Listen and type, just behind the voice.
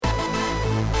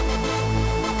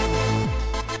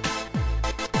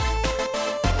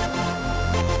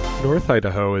North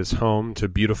Idaho is home to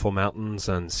beautiful mountains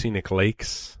and scenic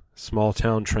lakes,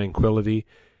 small-town tranquility,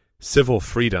 civil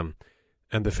freedom,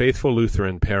 and the faithful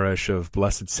Lutheran parish of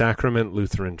Blessed Sacrament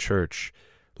Lutheran Church,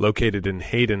 located in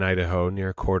Hayden, Idaho,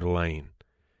 near Coeur d'Alene.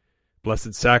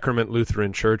 Blessed Sacrament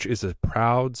Lutheran Church is a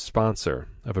proud sponsor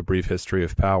of A Brief History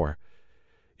of Power.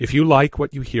 If you like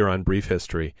what you hear on Brief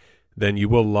History, then you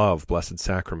will love Blessed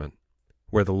Sacrament,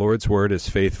 where the Lord's Word is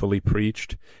faithfully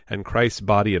preached and Christ's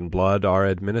body and blood are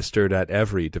administered at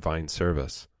every divine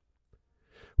service.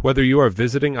 Whether you are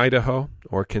visiting Idaho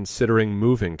or considering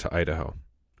moving to Idaho,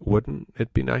 wouldn't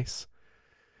it be nice?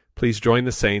 Please join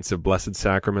the saints of Blessed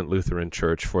Sacrament Lutheran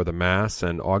Church for the Mass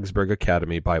and Augsburg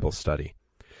Academy Bible Study.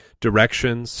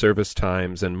 Directions, service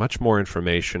times, and much more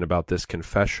information about this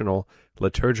confessional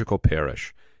liturgical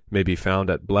parish may be found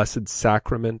at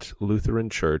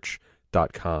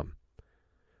blessedsacramentlutheranchurch.com.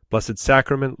 Blessed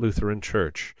Sacrament Lutheran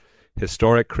Church,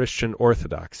 historic Christian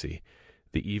orthodoxy,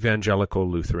 the evangelical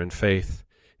Lutheran faith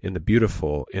in the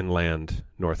beautiful inland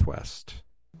Northwest.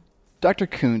 Dr.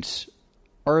 Kuntz,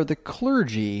 are the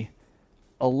clergy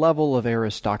a level of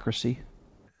aristocracy?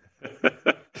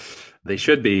 They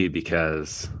should be,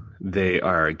 because they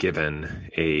are given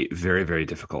a very, very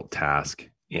difficult task,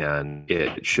 and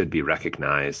it should be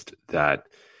recognized that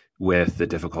with the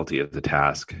difficulty of the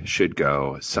task should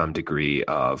go some degree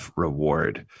of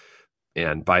reward.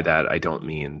 And by that, I don't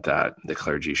mean that the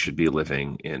clergy should be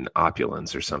living in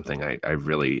opulence or something. I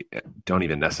really don't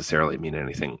even necessarily mean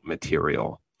anything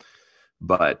material,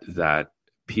 but that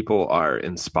people are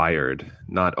inspired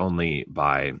not only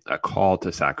by a call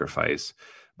to sacrifice,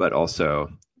 but also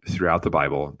throughout the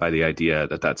Bible by the idea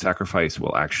that that sacrifice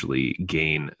will actually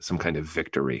gain some kind of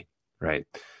victory, right?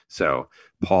 So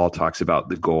Paul talks about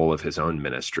the goal of his own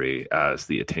ministry as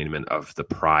the attainment of the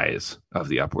prize of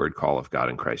the upward call of God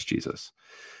in Christ Jesus.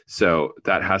 So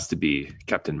that has to be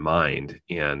kept in mind.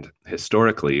 And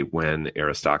historically, when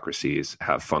aristocracies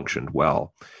have functioned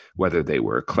well, whether they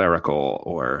were clerical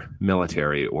or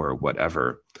military or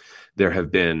whatever, there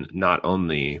have been not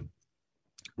only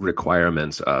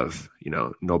requirements of,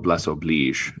 noblesse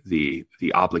oblige, the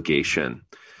obligation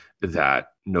that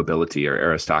nobility or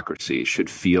aristocracy should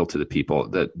feel to the people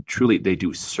that truly they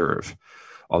do serve,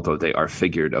 although they are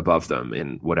figured above them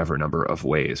in whatever number of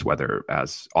ways, whether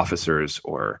as officers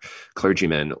or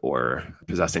clergymen or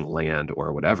possessing land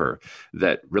or whatever,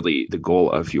 that really the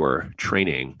goal of your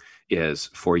training is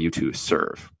for you to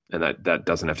serve. And that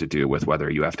doesn't have to do with whether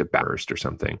you have to burst or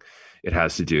something. It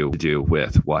has to do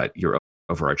with what your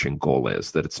overarching goal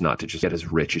is, that it's not to just get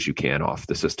as rich as you can off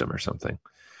the system or something.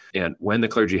 And when the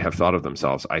clergy have thought of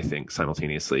themselves, I think,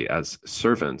 simultaneously as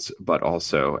servants, but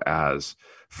also as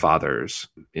fathers,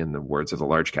 in the words of the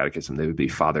Large Catechism, they would be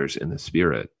fathers in the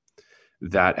Spirit.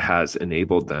 That has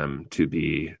enabled them to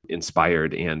be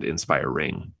inspired and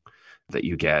inspiring, that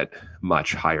you get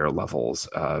much higher levels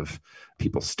of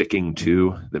people sticking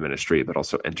to the ministry, but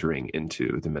also entering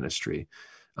into the ministry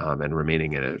and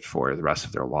remaining in it for the rest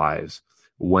of their lives,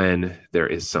 when there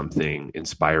is something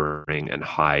inspiring and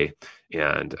high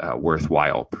and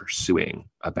worthwhile pursuing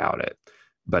about it.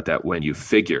 But that when you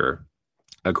figure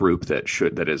a group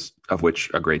that is of which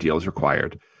a great deal is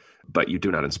required, but you do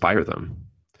not inspire them,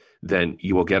 then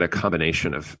you will get a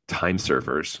combination of time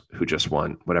servers who just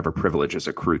want whatever privileges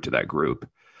accrue to that group,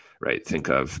 right? Think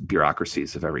of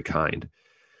bureaucracies of every kind.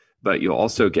 But you'll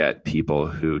also get people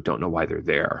who don't know why they're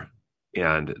there.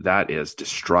 And that is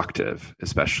destructive,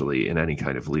 especially in any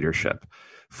kind of leadership,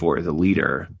 for the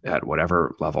leader at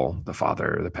whatever level, the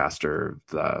father, the pastor,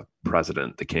 the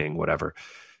president, the king, whatever,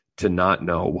 to not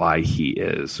know why he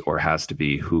is or has to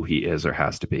be who he is or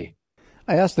has to be.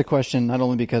 I asked the question not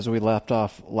only because we left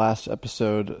off last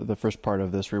episode, the first part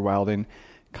of this Rewilding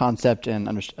concept, and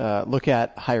look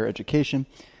at higher education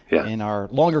in our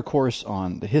longer course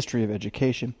on the history of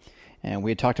education. And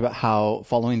we had talked about how,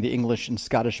 following the English and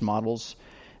Scottish models,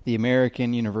 the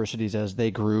American universities, as they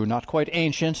grew, not quite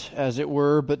ancient, as it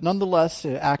were, but nonetheless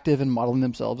active in modeling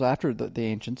themselves after the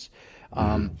ancients,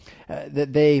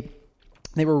 that they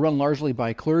were run largely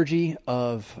by clergy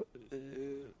of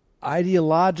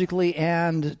ideologically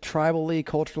and tribally,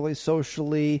 culturally,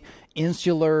 socially,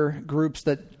 insular groups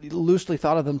that loosely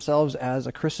thought of themselves as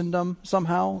a Christendom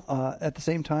somehow at the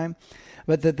same time.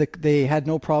 But that they had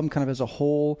no problem kind of as a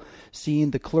whole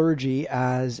seeing the clergy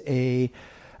as a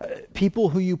people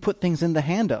who you put things in the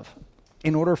hand of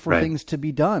in order for things to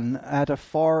be done at a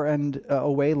far and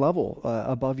away level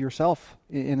above yourself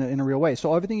in a real way.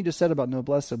 So everything you just said about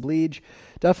noblesse oblige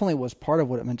definitely was part of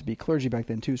what it meant to be clergy back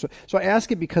then too. So I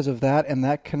ask it because of that and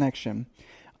that connection.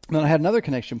 And then I had another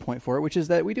connection point for it, which is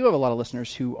that we do have a lot of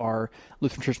listeners who are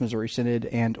Lutheran Church Missouri Synod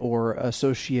and or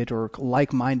associate or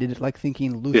like-minded,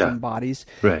 like-thinking Lutheran bodies.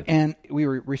 Right. And we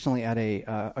were recently at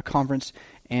a conference,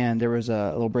 and there was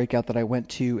a little breakout that I went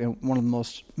to, and one of the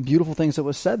most beautiful things that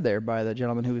was said there by the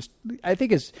gentleman who was, I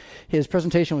think his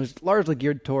presentation was largely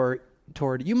geared toward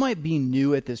you might be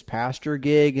new at this pastor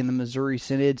gig in the Missouri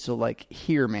Synod, so like,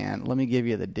 here, man, let me give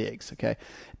you the digs, okay?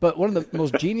 But one of the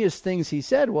most genius things he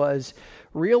said was,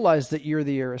 realize that you're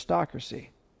the aristocracy.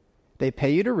 They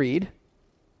pay you to read.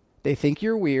 They think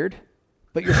you're weird,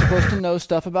 but you're supposed to know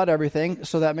stuff about everything,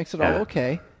 so that makes it all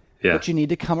okay. Yeah. But you need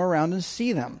to come around and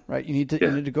see them, right? You need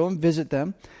to go and visit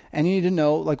them, and you need to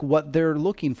know like what they're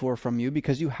looking for from you,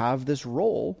 because you have this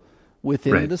role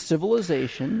within the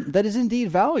civilization that is indeed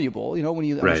valuable. You know, when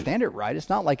you understand it right, it's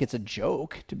not like it's a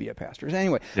joke to be a pastor.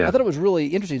 Anyway, I thought it was really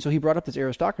interesting. So he brought up this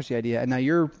aristocracy idea, and now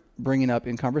you're bringing up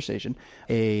in conversation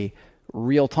a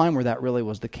real time where that really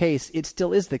was the case. It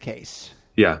still is the case.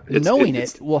 Yeah. Knowing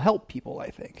it will help people, I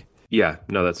think. Yeah,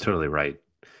 no, that's totally right.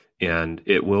 And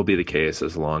it will be the case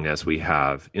as long as we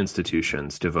have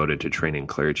institutions devoted to training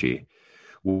clergy,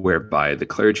 whereby the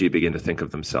clergy begin to think of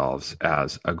themselves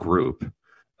as a group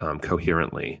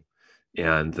coherently.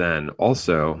 And then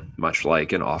also, much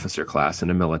like an officer class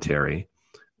in a military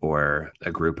or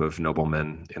a group of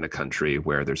noblemen in a country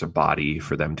where there's a body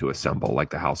for them to assemble,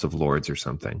 like the House of Lords or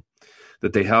something,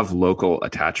 that they have local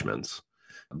attachments,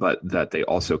 but that they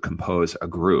also compose a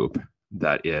group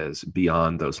that is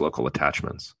beyond those local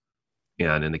attachments.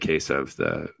 And in the case of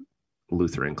the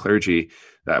Lutheran clergy,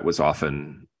 that was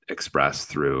often expressed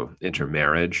through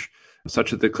intermarriage,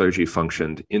 such that the clergy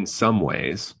functioned in some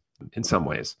ways,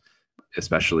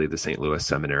 especially the St. Louis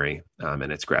Seminary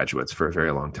and its graduates for a very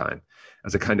long time,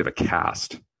 as a kind of a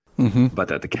caste, but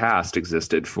that the caste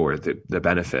existed for the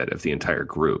benefit of the entire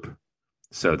group,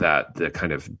 so that the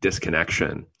kind of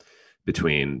disconnection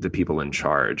between the people in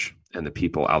charge and the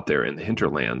people out there in the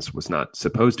hinterlands was not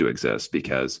supposed to exist,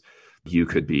 because you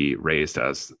could be raised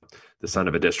as the son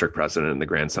of a district president and the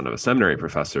grandson of a seminary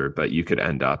professor, but you could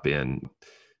end up in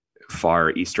far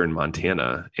eastern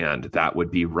Montana, and that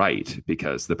would be right,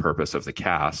 because the purpose of the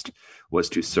caste was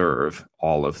to serve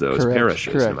all of those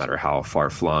parishes, no matter how far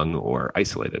flung or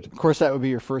isolated. Of course, that would be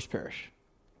your first parish,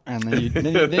 and then you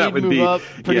move up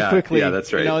pretty quickly. Yeah,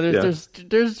 that's right. You know,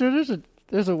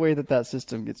 there's a way that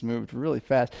system gets moved really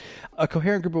fast. A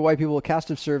coherent group of white people, a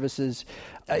cast of services.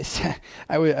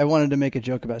 I wanted to make a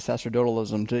joke about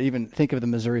sacerdotalism, to even think of the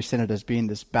Missouri Synod as being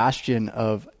this bastion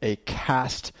of a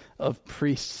caste of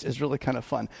priests is really kind of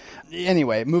fun.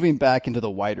 Anyway, moving back into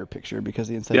the wider picture, because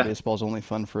the inside baseball is only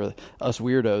fun for us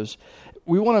weirdos.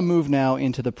 We want to move now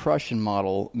into the Prussian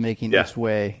model making its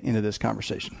way into this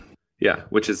conversation. Yeah,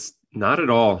 which is not at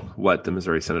all what the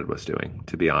Missouri Synod was doing,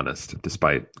 to be honest,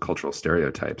 despite cultural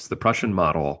stereotypes. The Prussian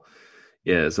model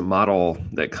is a model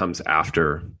that comes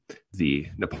after the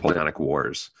Napoleonic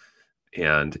Wars,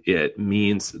 and it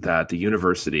means that the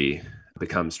university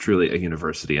becomes truly a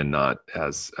university, and not,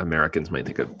 as Americans might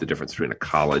think of, the difference between a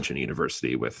college and a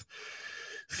university, with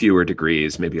fewer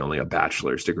degrees, maybe only a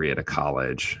bachelor's degree at a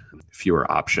college,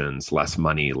 fewer options, less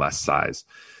money, less size.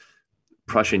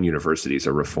 Prussian universities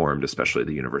are reformed, especially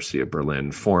the University of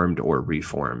Berlin, formed or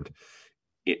reformed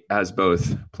as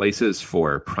both places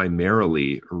for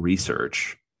primarily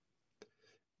research,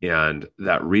 and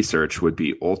that research would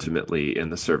be ultimately in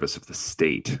the service of the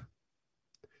state.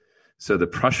 So the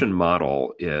Prussian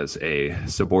model is a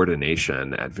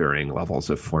subordination at varying levels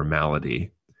of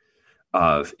formality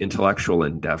of intellectual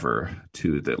endeavor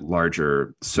to the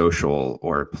larger social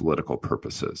or political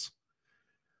purposes,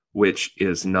 which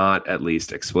is not, at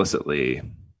least explicitly,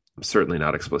 certainly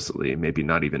not explicitly, maybe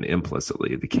not even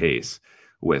implicitly, the case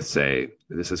with, say,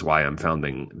 this is why I'm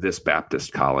founding this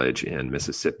Baptist college in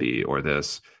Mississippi, or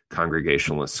this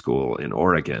Congregationalist school in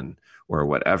Oregon, or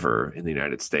whatever in the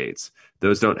United States.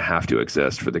 Those don't have to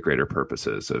exist for the greater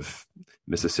purposes of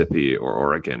Mississippi or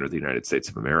Oregon or the United States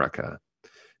of America,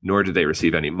 nor do they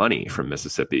receive any money from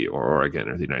Mississippi or Oregon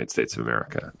or the United States of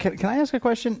America. Can I ask a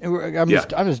question? I'm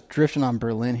just drifting on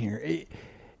Berlin here.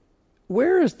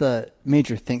 Where is the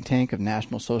major think tank of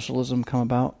National Socialism come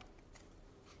about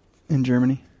in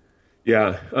Germany?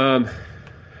 Yeah.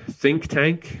 Think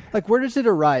tank? Like, where does it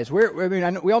arise? We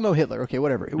all know Hitler. Okay,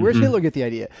 whatever. Where's Hitler get the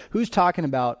idea? Who's talking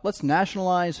about, let's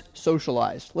nationalize,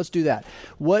 socialize. Let's do that.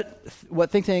 What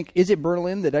think tank? Is it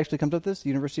Berlin that actually comes up with this? The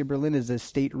University of Berlin is a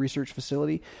state research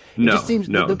facility? No, it just seems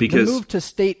because the move to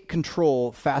state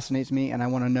control fascinates me, and I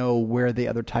want to know where the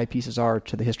other tie pieces are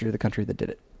to the history of the country that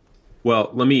did it.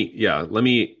 Well, let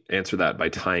me answer that by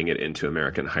tying it into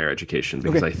American higher education,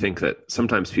 because Okay. I think that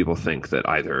sometimes people think that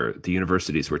either the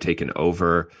universities were taken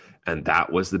over and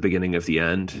that was the beginning of the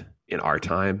end in our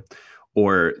time,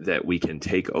 or that we can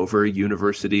take over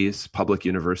universities, public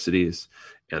universities,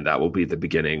 and that will be the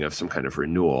beginning of some kind of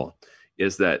renewal.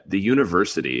 Is that the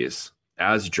universities,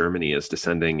 as Germany is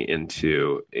descending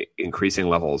into increasing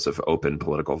levels of open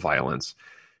political violence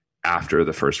after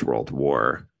the First World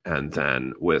War, and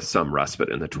then with some respite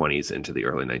in the 20s into the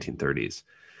early 1930s,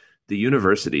 the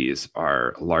universities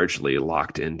are largely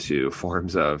locked into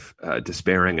forms of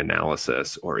despairing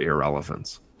analysis or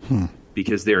irrelevance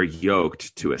because they're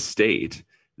yoked to a state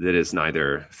that is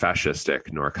neither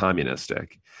fascistic nor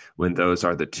communistic, when those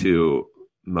are the two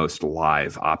most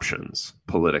live options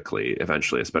politically,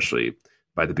 eventually, especially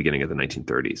by the beginning of the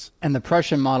 1930s. And the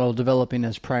Prussian model developing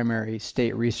as primary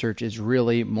state research is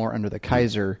really more under the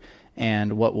Kaiser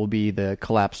and what will be the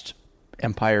collapsed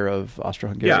empire of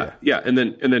Austro-Hungary. Yeah, and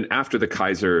then after the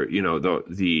Kaiser,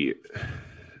 the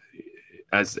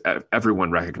as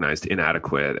everyone recognized,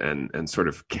 inadequate and sort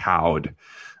of cowed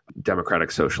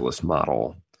democratic socialist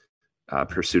model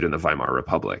pursued in the Weimar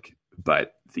Republic.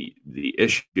 But the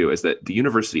issue is that the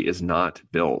university is not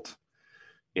built,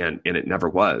 and it never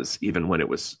was, even when it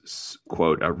was,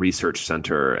 quote, a research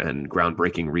center and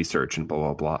groundbreaking research and blah,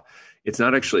 blah, blah. It's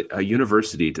not actually, a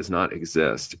university does not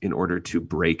exist in order to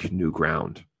break new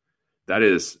ground. That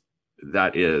is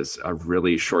a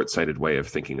really short-sighted way of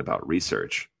thinking about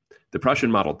research. The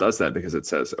Prussian model does that because it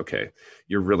says, okay,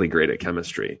 you're really great at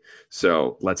chemistry,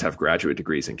 so let's have graduate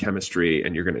degrees in chemistry,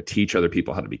 and you're going to teach other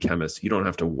people how to be chemists. You don't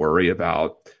have to worry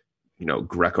about,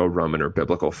 Greco-Roman or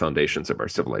biblical foundations of our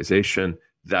civilization.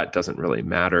 That doesn't really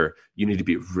matter. You need to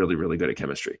be really, really good at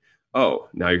chemistry. Oh,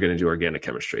 now you're going to do organic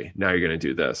chemistry. Now you're going to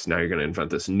do this. Now you're going to invent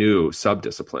this new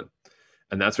subdiscipline.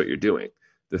 And that's what you're doing.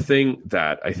 The thing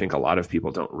that I think a lot of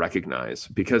people don't recognize,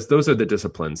 because those are the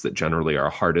disciplines that generally are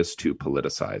hardest to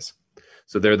politicize.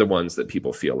 So they're the ones that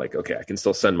people feel like, okay, I can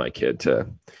still send my kid to,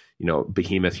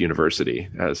 Behemoth University,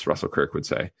 as Russell Kirk would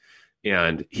say,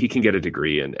 and he can get a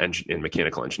degree in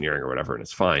mechanical engineering or whatever, and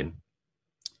it's fine.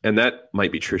 And that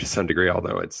might be true to some degree,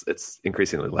 although it's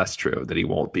increasingly less true that he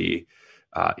won't be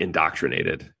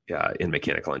indoctrinated in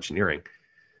mechanical engineering.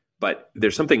 But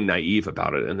there's something naive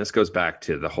about it, and this goes back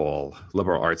to the whole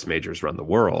liberal arts majors run the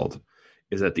world,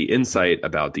 is that the insight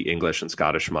about the English and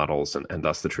Scottish models, and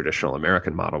thus the traditional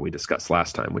American model we discussed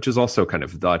last time, which is also kind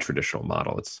of the traditional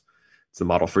model. It's the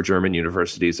model for German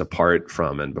universities apart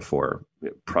from and before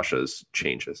Prussia's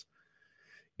changes,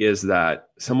 is that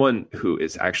someone who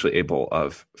is actually able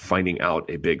of finding out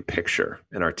a big picture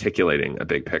and articulating a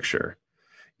big picture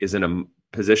is in a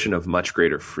position of much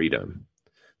greater freedom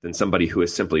than somebody who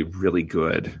is simply really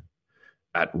good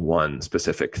at one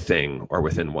specific thing or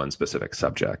within one specific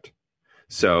subject.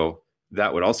 So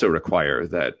that would also require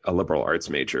that a liberal arts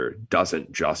major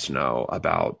doesn't just know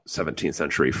about 17th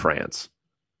century France,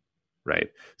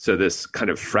 right? So this kind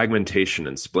of fragmentation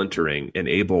and splintering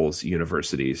enables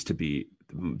universities to be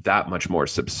that much more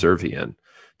subservient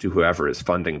to whoever is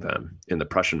funding them. In the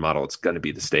Prussian model, it's going to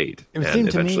be the state. It would and seem to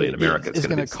eventually me in America, it's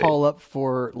going to call up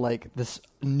for like this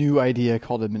new idea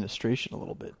called administration a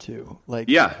little bit too. Like,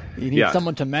 you need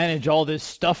someone to manage all this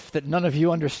stuff that none of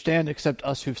you understand except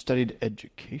us who've studied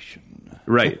education.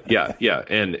 Right. Yeah.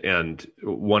 And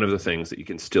one of the things that you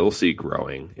can still see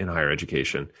growing in higher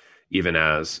education, even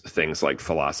as things like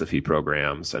philosophy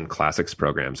programs and classics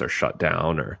programs are shut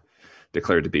down or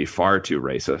declared to be far too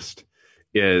racist,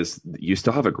 is you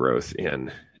still have a growth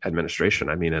in administration.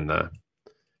 I mean, in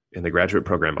the graduate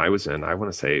program I was in, I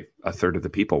want to say a third of the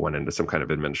people went into some kind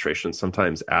of administration,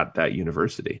 sometimes at that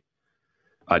university,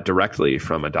 directly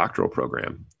from a doctoral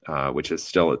program, which is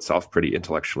still itself pretty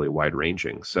intellectually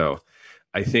wide-ranging. So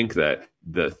I think that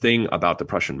the thing about the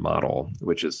Prussian model,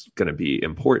 which is going to be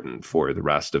important for the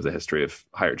rest of the history of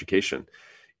higher education,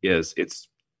 is its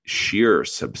sheer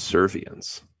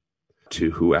subservience to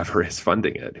whoever is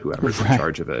funding it, whoever's in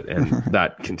charge of it. And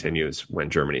that continues when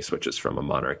Germany switches from a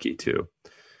monarchy to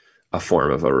a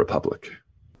form of a republic.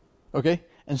 Okay.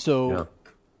 And so,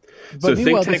 so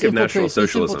think tank of National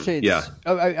Socialism.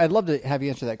 I'd love to have you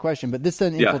answer that question, but this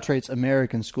then infiltrates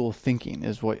American school thinking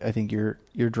is what I think you're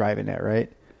driving at,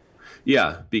 right?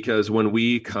 Yeah, because when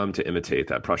we come to imitate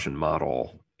that Prussian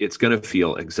model, it's going to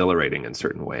feel exhilarating in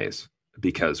certain ways,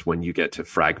 because when you get to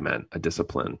fragment a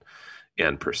discipline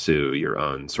and pursue your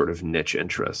own sort of niche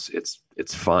interests,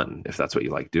 it's fun if that's what you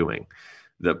like doing.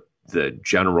 The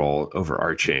general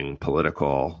overarching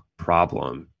political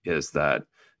problem is that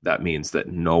that means that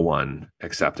no one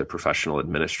except a professional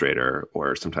administrator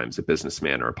or sometimes a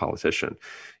businessman or a politician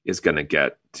is going to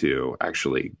get to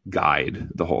actually guide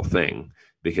the whole thing,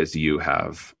 because you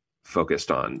have focused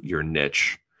on your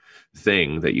niche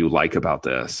thing that you like about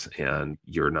this, and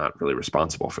you're not really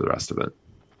responsible for the rest of it.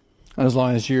 And as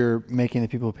long as you're making the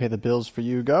people who pay the bills for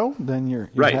you go, then you're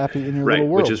right. happy in your right. little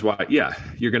world. Which is why,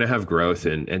 you're going to have growth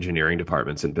in engineering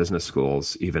departments and business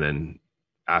schools, even in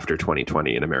after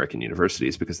 2020 in American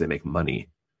universities, because they make money.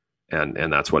 And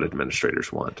that's what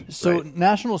administrators want. So right?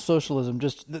 National Socialism,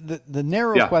 just the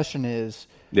narrow question is,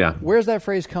 where's that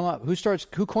phrase come up?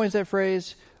 Who coins that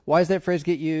phrase? Why does that phrase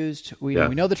get used? We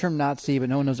know the term Nazi, but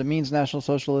no one knows it means National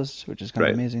Socialist, which is kind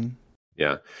of amazing.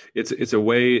 Yeah, it's a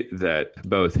way that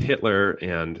both Hitler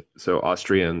and so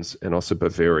Austrians and also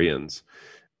Bavarians,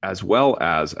 as well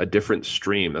as a different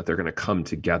stream that they're going to come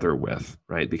together with,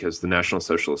 right? Because the National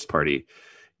Socialist Party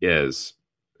is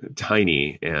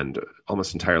tiny and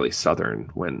almost entirely Southern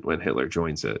when Hitler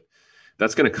joins it.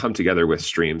 That's going to come together with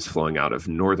streams flowing out of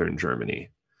Northern Germany,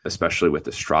 especially with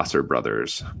the Strasser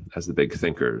brothers as the big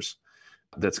thinkers.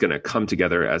 That's going to come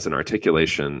together as an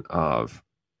articulation of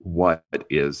what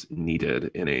is needed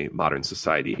in a modern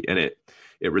society. And it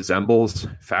resembles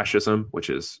fascism, which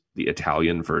is the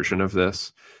Italian version of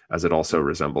this, as it also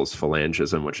resembles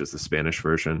phalangism, which is the Spanish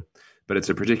version. But it's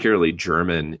a particularly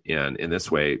German and, in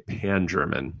this way,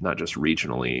 pan-German, not just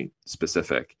regionally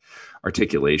specific,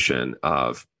 articulation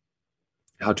of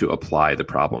how to apply the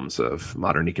problems of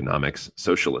modern economics,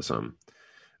 socialism,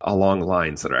 along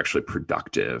lines that are actually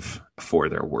productive for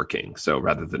their working. So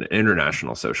rather than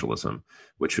international socialism,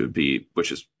 which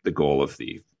is the goal of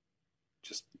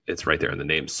it's right there in the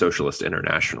name, Socialist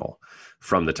International,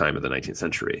 from the time of the 19th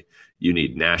century, you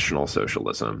need national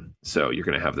socialism. So you're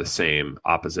going to have the same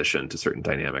opposition to certain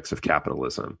dynamics of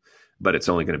capitalism, but it's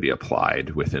only going to be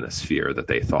applied within a sphere that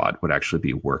they thought would actually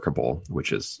be workable,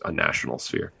 which is a national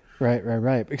sphere.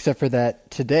 Right. Except for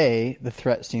that today, the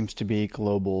threat seems to be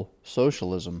global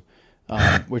socialism,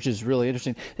 which is really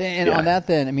interesting. And on that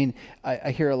then, I mean, I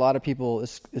hear a lot of people,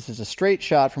 this is a straight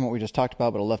shot from what we just talked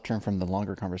about, but a left turn from the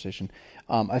longer conversation.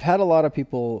 I've had a lot of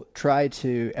people try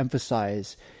to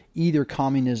emphasize either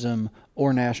communism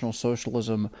or National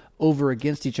Socialism over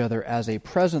against each other as a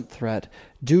present threat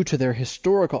due to their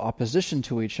historical opposition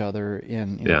to each other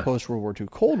in post-World War II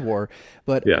Cold War.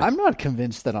 But I'm not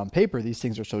convinced that on paper these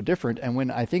things are so different. And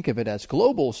when I think of it as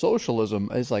global socialism,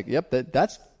 it's like, yep,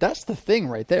 that's the thing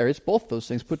right there. It's both those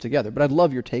things put together. But I'd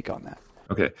love your take on that.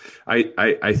 Okay.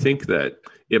 I think that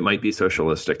it might be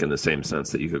socialistic in the same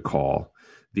sense that you could call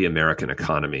the American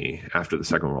economy after the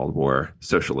Second World War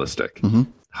socialistic. Mm-hmm.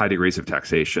 High degrees of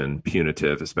taxation,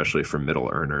 punitive, especially for middle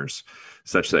earners,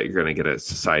 such that you're going to get a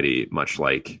society much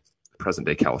like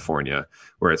present-day California,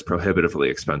 where it's prohibitively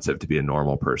expensive to be a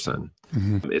normal person.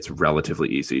 Mm-hmm. It's relatively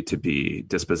easy to be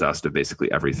dispossessed of basically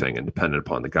everything and dependent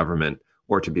upon the government,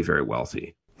 or to be very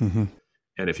wealthy. Mm-hmm.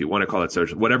 And if you want to call it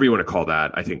social, whatever you want to call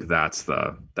that, I think that's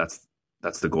the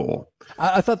goal.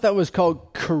 I thought that was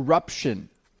called corruption.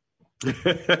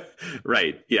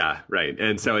 Right. Yeah. Right.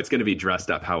 And so it's going to be dressed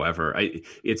up. However,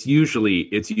 it's usually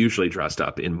dressed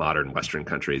up in modern Western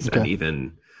countries. Okay. And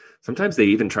even sometimes they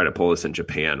even try to pull this in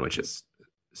Japan, which is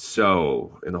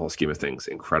so, in the whole scheme of things,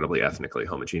 incredibly ethnically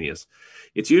homogeneous.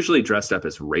 It's usually dressed up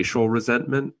as racial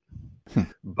resentment,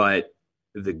 but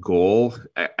the goal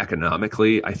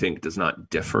economically, I think, does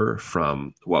not differ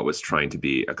from what was trying to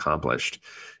be accomplished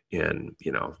in,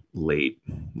 late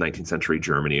 19th century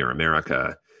Germany or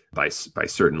America by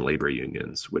certain labor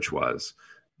unions, which was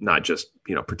not just,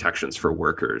 protections for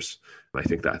workers. I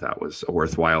think that was a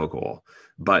worthwhile goal,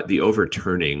 but the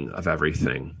overturning of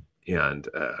everything and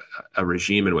a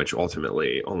regime in which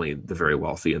ultimately only the very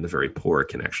wealthy and the very poor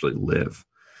can actually live.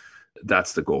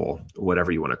 That's the goal,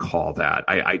 whatever you want to call that.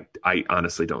 I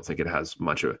honestly don't think it has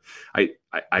much of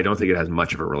I don't think it has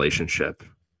much of a relationship,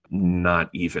 not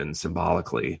even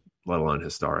symbolically, let alone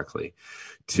historically,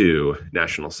 to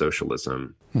National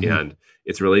Socialism. Mm-hmm. And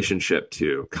its relationship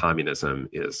to communism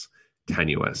is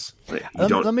tenuous.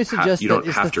 Let me suggest that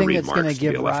it's the thing that's going to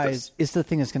give rise. It's the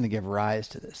thing that's going to give rise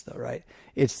to this, though, right?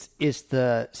 It's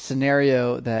the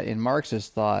scenario that in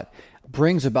Marxist thought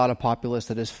brings about a populace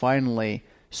that is finally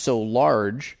so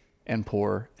large and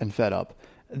poor and fed up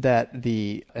that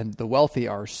the wealthy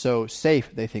are so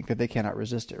safe they think that they cannot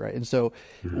resist it, right? And so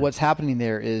what's happening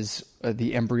there is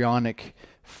the embryonic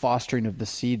fostering of the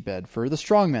seedbed for the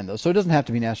strongman, though. So it doesn't have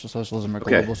to be National Socialism or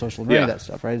global socialism or any of that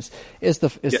stuff, right? It's the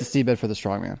seedbed for the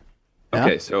strongman. Yeah?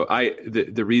 Okay, so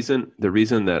the reason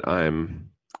that I'm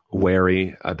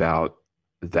wary about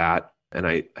that, and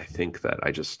I think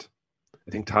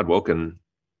Todd Woken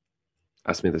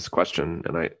asked me this question,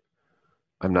 and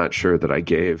I'm not sure that I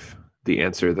gave the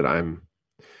answer that I'm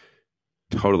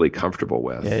totally comfortable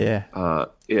with. I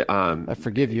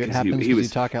forgive you. It happens because you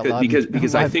talk out loud.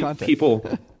 Because I think content.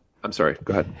 People. I'm sorry.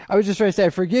 Go ahead. I was just trying to say,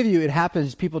 I forgive you. It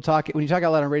happens. People talk when you talk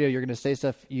out loud on radio. You're going to say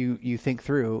stuff you think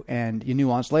through and you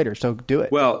nuance later. So do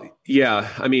it. Well, yeah.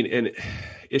 I mean, and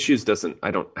issues I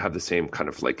don't have the same kind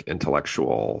of like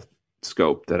intellectual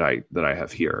scope that I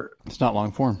have here. It's not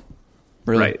long form,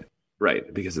 really.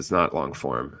 Right. Because it's not long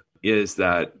form. Is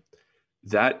that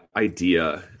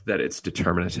idea that it's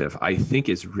determinative? I think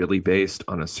is really based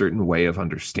on a certain way of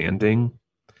understanding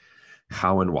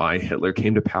how and why Hitler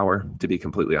came to power. To be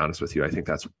completely honest with you, I think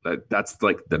that's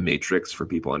like the matrix for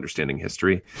people understanding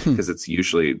history, because it's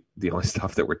usually the only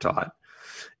stuff that we're taught.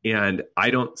 And I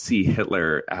don't see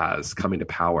Hitler as coming to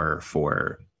power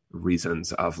for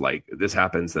reasons of like, this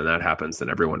happens, then that happens, then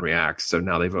everyone reacts, so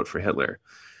now they vote for Hitler.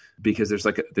 Because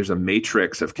there's a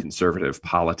matrix of conservative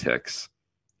politics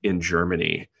in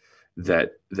Germany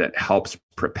that helps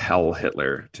propel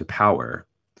Hitler to power,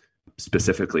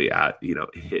 specifically at,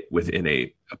 hit within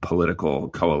a political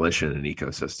coalition and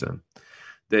ecosystem,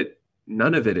 that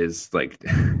none of it is like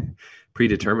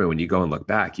predetermined. When you go and look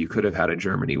back, you could have had a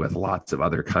Germany with lots of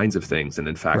other kinds of things. And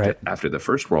in fact, after the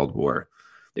First World War,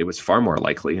 it was far more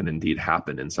likely, and indeed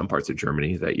happened in some parts of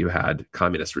Germany, that you had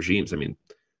communist regimes. I mean,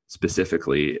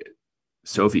 specifically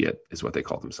Soviet is what they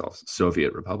call themselves,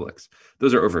 Soviet republics.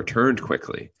 Those are overturned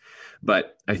quickly.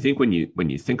 But I think when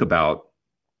you think about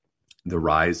the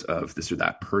rise of this or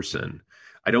that person,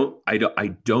 I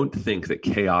don't think that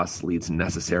chaos leads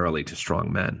necessarily to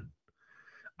strong men.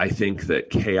 I think that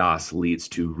chaos leads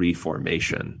to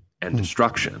reformation and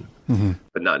destruction,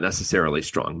 but not necessarily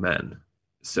strong men.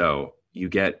 So you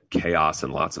get chaos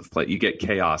in lots of places. You get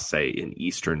chaos, say, in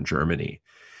Eastern Germany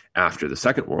after the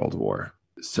Second World War.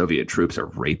 Soviet troops are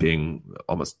raping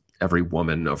almost every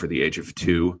woman over the age of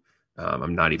 2.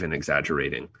 I'm not even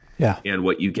exaggerating. Yeah. And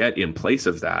what you get in place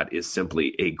of that is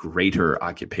simply a greater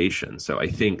occupation. So I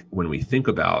think when we think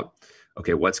about,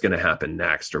 okay, what's going to happen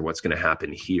next, or what's going to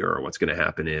happen here, or what's going to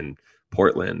happen in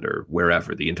Portland or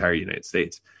wherever, the entire United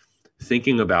States,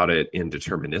 thinking about it in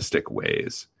deterministic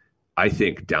ways, I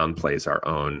think downplays our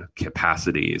own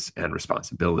capacities and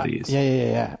responsibilities.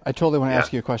 Yeah. I totally want to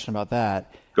ask you a question about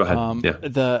that. Go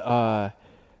ahead.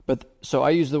 So I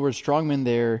use the word strongman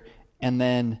there, and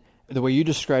then the way you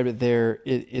described it there,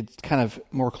 it's kind of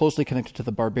more closely connected to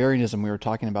the barbarianism we were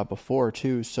talking about before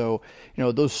too. So,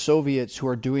 those Soviets who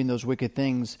are doing those wicked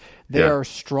things, they are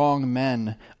strong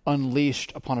men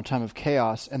unleashed upon a time of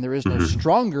chaos, and there is no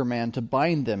stronger man to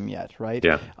bind them yet, right?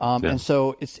 And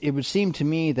so it would seem to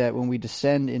me that when we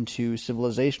descend into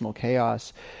civilizational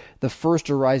chaos, the first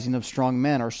arising of strong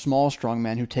men are small strong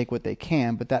men who take what they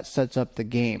can, but that sets up the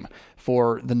game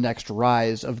for the next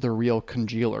rise of the real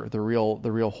congealer, the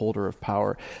real holder of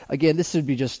power. Again, this would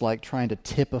be just like trying to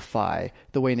typify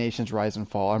the way nations rise and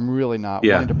fall. I'm really not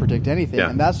wanting to predict anything.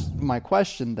 And that's my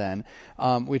question then,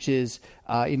 which is,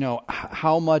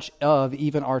 how much of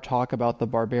even our talk about the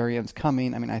barbarians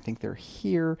coming, I mean, I think they're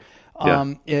here,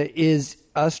 is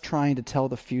us trying to tell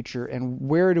the future, and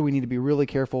where do we need to be really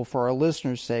careful for our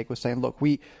listeners' sake with saying, look,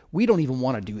 we don't even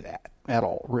want to do that at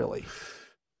all, really.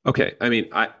 Okay. I mean,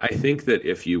 I think that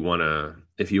if you want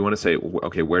to say,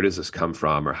 okay, where does this come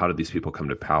from, or how did these people come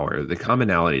to power? The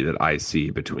commonality that I see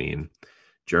between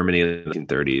Germany in the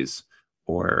 1930s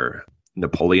or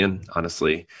Napoleon,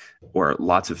 honestly, or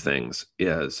lots of things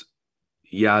is,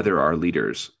 there are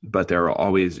leaders, but there are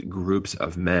always groups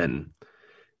of men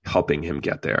helping him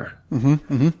get there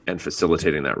and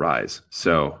facilitating that rise.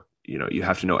 So, you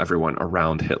have to know everyone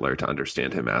around Hitler to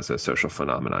understand him as a social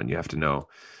phenomenon. You have to know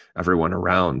everyone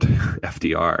around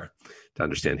FDR to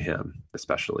understand him,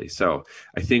 especially. So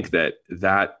I think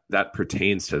that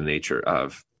pertains to the nature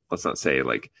of, let's not say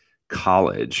like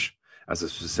college as a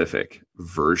specific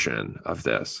version of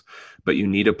this, but you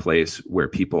need a place where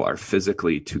people are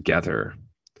physically together,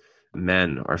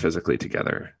 men are physically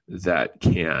together, that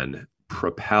can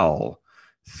propel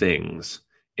things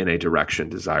in a direction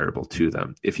desirable to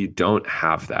them. If you don't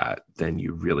have that, then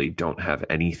you really don't have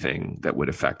anything that would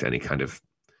affect any kind of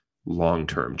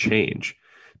long-term change,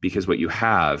 because what you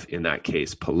have in that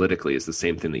case politically is the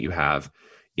same thing that you have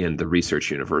in the research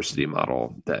university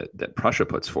model that Prussia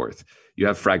puts forth. You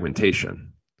have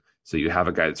fragmentation. So you have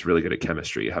a guy that's really good at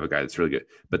chemistry. You have a guy that's really good,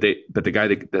 but the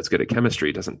guy that's good at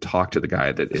chemistry doesn't talk to the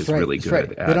guy that is really good at.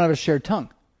 They don't have a shared tongue.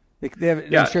 They have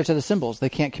a shared set of symbols. They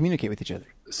can't communicate with each other.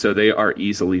 So they are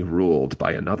easily ruled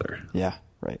by another. Yeah.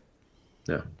 Right.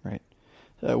 Yeah. Right.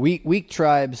 Weak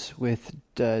tribes with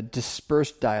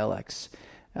dispersed dialects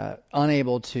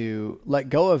unable to let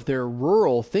go of their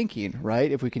rural thinking,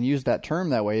 right? If we can use that term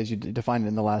that way, as you defined it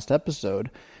in the last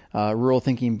episode, rural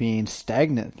thinking being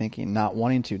stagnant thinking, not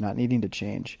wanting to, not needing to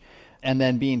change, and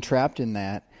then being trapped in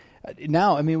that.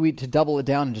 Now, I mean, to double it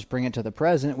down and just bring it to the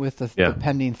present with the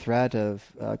pending threat of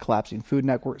collapsing food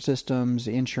network systems,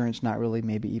 insurance not really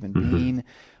maybe even being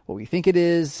what we think it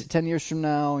is 10 years from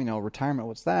now, retirement,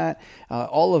 what's that?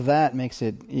 All of that makes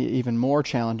it even more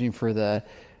challenging for the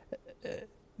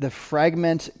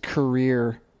fragment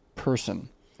career person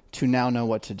to now know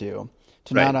what to do,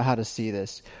 to now know how to see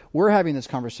this. We're having this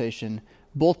conversation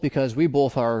both because we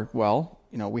both are,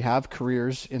 we have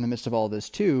careers in the midst of all this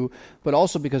too, but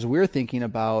also because we're thinking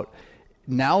about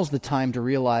now's the time to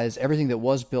realize everything that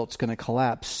was built is going to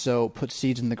collapse. So put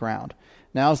seeds in the ground.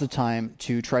 Now's the time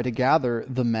to try to gather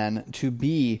the men to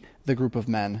be the group of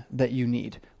men that you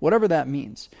need, whatever that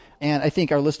means. And I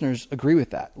think our listeners agree with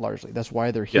that largely. That's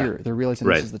why they're here. They're realizing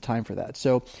this is the time for that.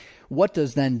 So what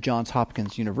does then Johns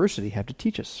Hopkins University have to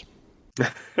teach us?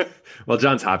 Well,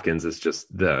 Johns Hopkins is just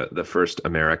the first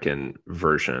American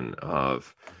version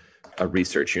of a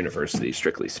research university,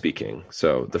 strictly speaking.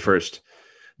 So the first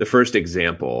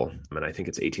example, and I think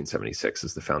it's 1876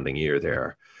 is the founding year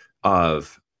there,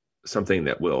 of something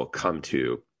that will come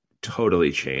to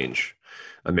totally change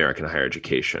American higher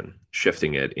education,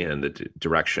 shifting it in the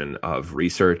direction of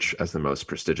research as the most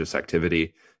prestigious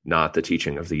activity, not the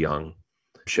teaching of the young,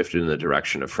 shifted in the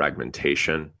direction of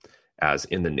fragmentation as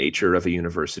in the nature of a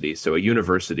university. So a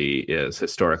university is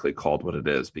historically called what it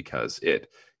is because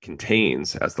it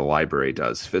contains, as the library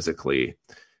does physically,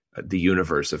 the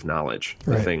universe of knowledge,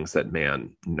 the things that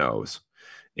man knows.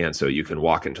 And so you can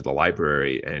walk into the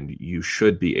library and you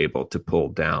should be able to pull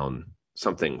down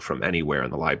something from anywhere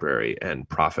in the library and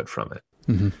profit from it.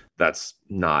 Mm-hmm. That's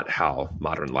not how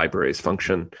modern libraries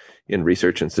function in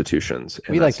research institutions.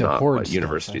 And that's not what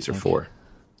universities are for.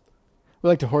 We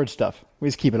like to hoard stuff. We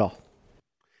just keep it all.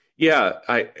 Yeah.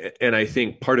 I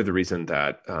think part of the reason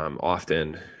that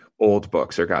often old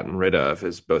books are gotten rid of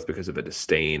is both because of a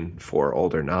disdain for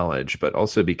older knowledge, but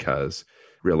also because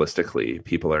realistically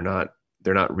people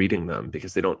they're not reading them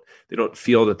because they don't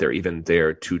feel that they're even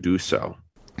there to do so.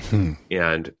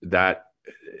 And that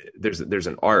there's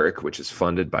an arc which is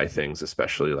funded by things,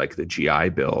 especially like the GI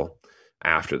Bill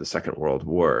after the Second World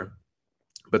War.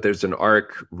 But there's an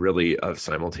arc really of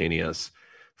simultaneous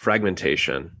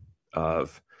fragmentation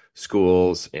of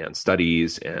schools and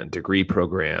studies and degree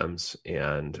programs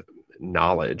and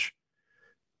knowledge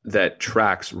that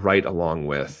tracks right along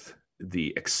with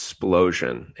the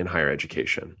explosion in higher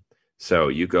education. So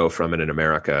you go from it in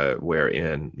America where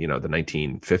in, the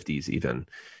 1950s even,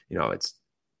 it's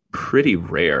pretty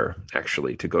rare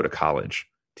actually to go to college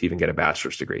to even get a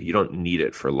bachelor's degree. You don't need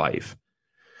it for life.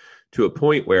 To a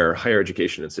point where higher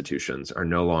education institutions are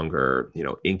no longer,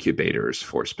 incubators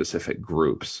for specific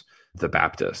groups, the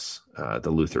Baptists, the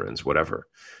Lutherans, whatever.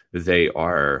 They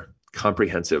are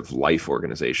comprehensive life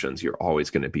organizations you're always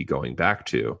going to be going back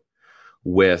to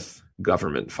with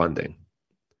government funding.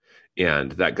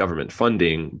 And that government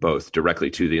funding, both directly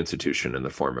to the institution in the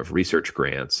form of research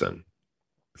grants and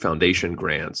foundation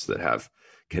grants that have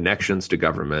connections to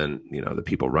government, the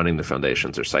people running the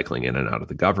foundations are cycling in and out of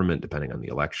the government depending on the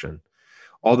election.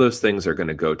 All those things are going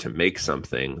to go to make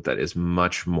something that is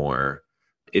much more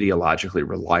ideologically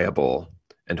reliable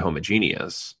and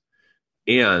homogeneous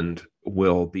and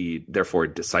will be therefore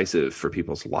decisive for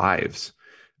people's lives.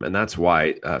 And that's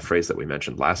why a phrase that we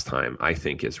mentioned last time, I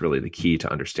think, is really the key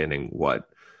to understanding what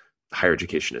higher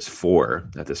education is for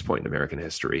at this point in American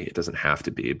history. It doesn't have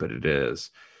to be, but it is.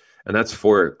 And that's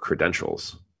for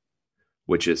credentials,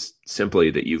 which is simply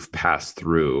that you've passed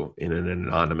through in an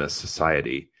anonymous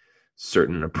society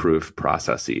certain approved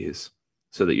processes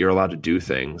so that you're allowed to do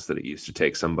things that it used to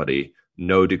take somebody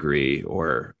no degree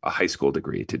or a high school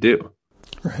degree to do.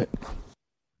 Right.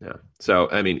 Yeah. So,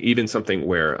 I mean, even something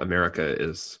where America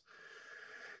is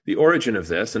the origin of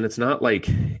this, and it's not like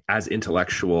as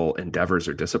intellectual endeavors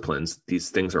or disciplines, these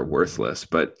things are worthless,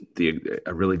 but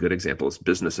a really good example is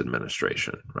business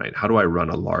administration, right? How do I run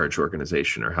a large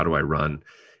organization, or how do I run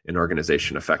an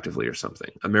organization effectively or something?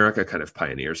 America kind of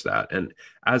pioneers that. And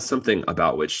as something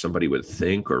about which somebody would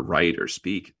think or write or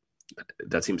speak,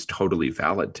 that seems totally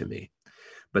valid to me.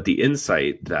 But the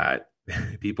insight that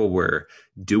people were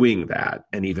doing that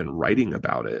and even writing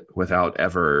about it without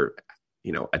ever,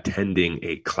 attending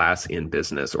a class in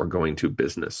business or going to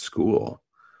business school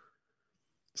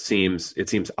seems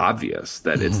obvious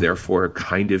that it's therefore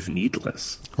kind of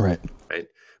needless. Right.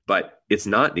 But it's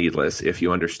not needless if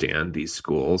you understand these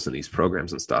schools and these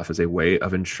programs and stuff as a way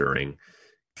of ensuring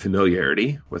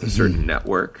familiarity with a certain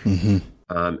network,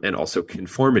 and also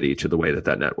conformity to the way that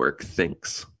that network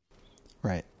thinks.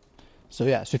 Right. So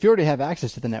if you already have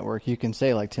access to the network, you can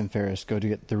say, like Tim Ferriss, go to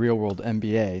get the real world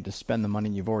MBA to spend the money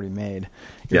you've already made.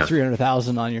 You're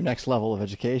 $300,000 on your next level of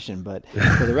education. But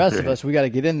for the rest of us, we got to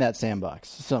get in that sandbox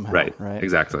somehow. Right.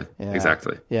 Exactly. Yeah.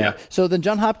 Exactly. Yeah. So then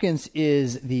Johns Hopkins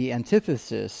is the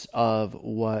antithesis of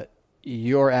what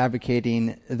you're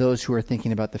advocating those who are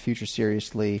thinking about the future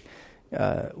seriously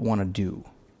want to do.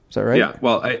 Is that right? Yeah.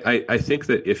 Well, I think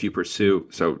that if you pursue,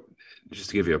 so just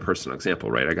to give you a personal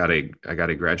example, right? I got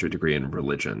a graduate degree in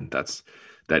religion.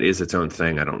 That is its own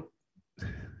thing.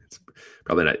 It's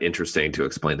probably not interesting to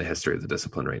explain the history of the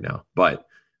discipline right now, but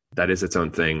that is its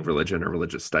own thing, religion or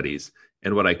religious studies.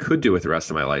 And what I could do with the rest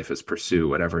of my life is pursue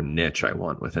whatever niche I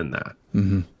want within that.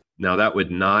 Mm-hmm. Now, that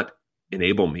would not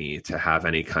enable me to have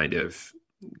any kind of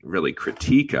really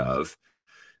critique of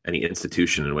any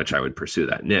institution in which I would pursue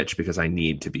that niche, because I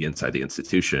need to be inside the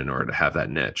institution in order to have that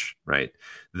niche, right?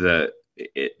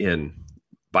 In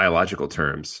biological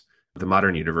terms, the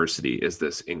modern university is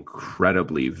this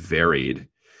incredibly varied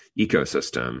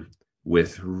ecosystem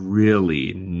with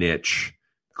really niche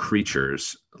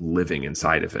creatures living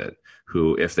inside of it,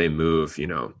 who, if they move,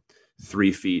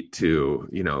 3 feet to,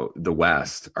 the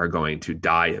west, are going to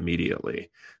die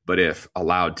immediately. But if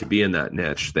allowed to be in that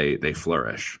niche, they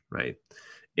flourish, right?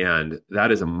 And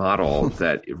that is a model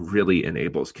that really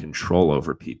enables control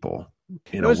over people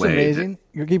in a way. Amazing.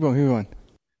 You keep going.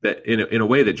 That in a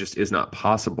way that just is not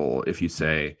possible if you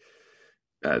say,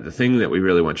 the thing that we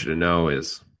really want you to know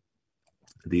is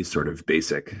these sort of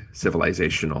basic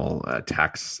civilizational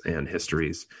texts and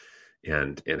histories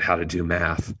and how to do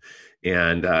math.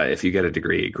 And if you get a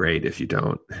degree, great. If you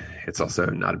don't, it's also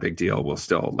not a big deal. We'll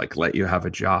still let you have a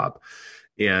job.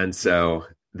 And so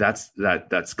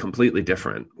that's completely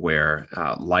different, where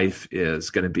life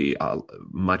is going to be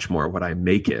much more what I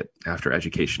make it after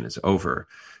education is over,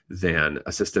 than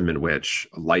a system in which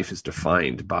life is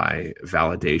defined by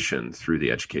validation through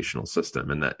the educational system.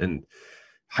 And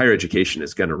higher education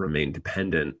is going to remain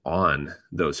dependent on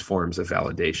those forms of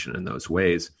validation in those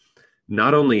ways,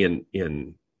 not only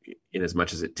in as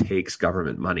much as it takes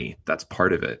government money, that's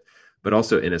part of it, but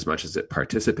also in as much as it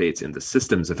participates in the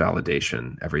systems of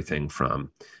validation, everything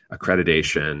from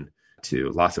accreditation to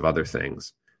lots of other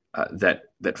things that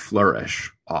flourish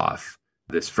off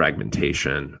this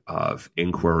fragmentation of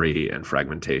inquiry and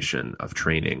fragmentation of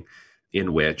training,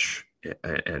 in which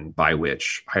and by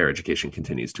which higher education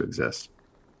continues to exist.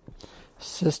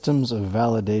 Systems of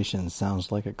validation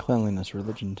sounds like a cleanliness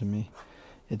religion to me.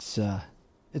 It's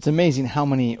amazing how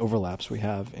many overlaps we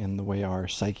have in the way our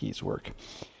psyches work.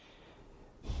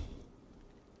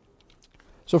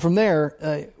 So from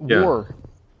there, war.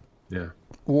 Yeah.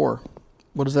 War.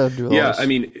 What does that have to do with all this? I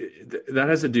mean, that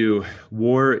has to do,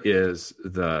 war is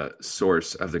the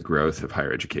source of the growth of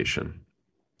higher education,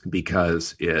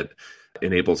 because it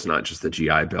enables not just the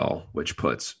GI Bill, which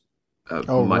puts a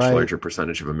much larger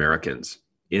percentage of Americans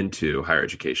into higher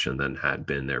education than had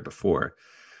been there before,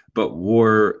 but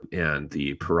war and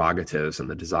the prerogatives and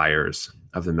the desires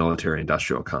of the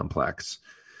military-industrial complex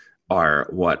are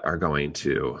what are going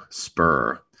to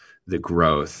spur the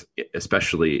growth,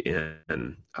 especially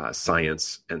in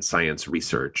science and science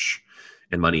research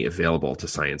and money available to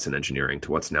science and engineering,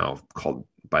 to what's now called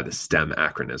by the STEM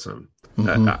acronym.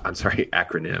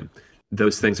 Acronym.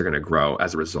 Those things are going to grow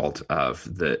as a result of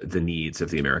the needs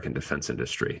of the American defense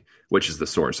industry, which is the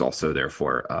source also,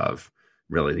 therefore, of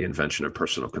really the invention of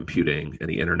personal computing and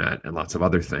the internet and lots of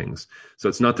other things. So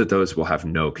it's not that those will have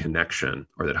no connection,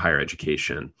 or that higher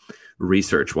education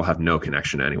research will have no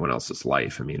connection to anyone else's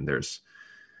life. I mean, there's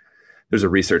a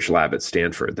research lab at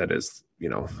Stanford that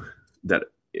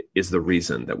is the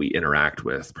reason that we interact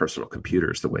with personal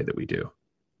computers the way that we do.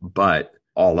 But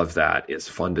all of that is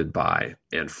funded by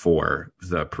and for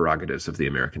the prerogatives of the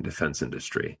American defense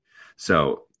industry.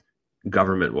 So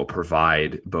government will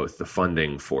provide both the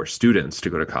funding for students to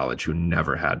go to college who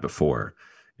never had before,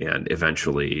 and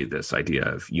eventually this idea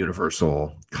of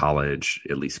universal college,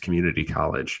 at least community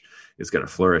college, is going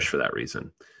to flourish for that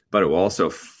reason. But it will also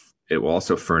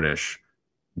furnish,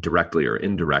 directly or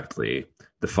indirectly,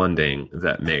 the funding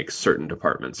that makes certain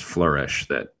departments flourish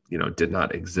that did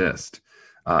not exist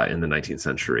in the 19th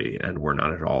century and were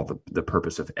not at all the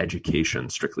purpose of education,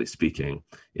 strictly speaking,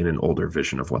 in an older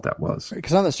vision of what that was.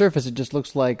 Because on the surface, it just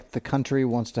looks like the country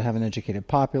wants to have an educated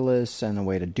populace, and the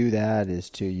way to do that is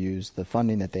to use the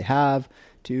funding that they have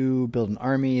to build an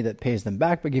army that pays them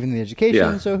back by giving them the education.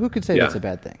 Yeah. So who could say that's a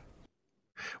bad thing?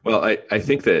 Well, I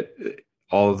think that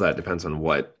all of that depends on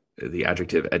what the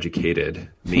adjective educated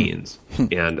means.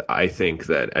 And I think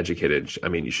that educated,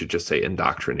 you should just say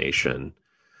indoctrination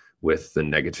with the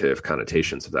negative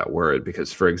connotations of that word.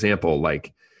 Because, for example,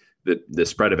 like the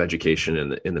spread of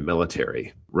education in the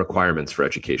military, requirements for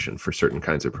education for certain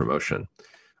kinds of promotion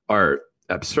are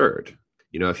absurd.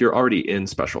 If you're already in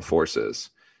special forces,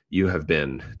 you have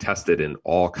been tested in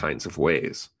all kinds of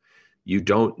ways. You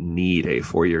don't need a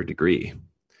 4-year degree.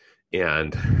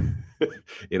 And,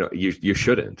 you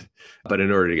shouldn't. But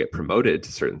in order to get promoted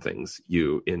to certain things,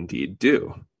 you indeed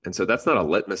do. And so that's not a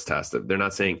litmus test. They're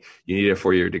not saying you need a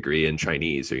 4-year degree in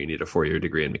Chinese or you need a 4-year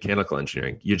degree in mechanical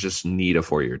engineering. You just need a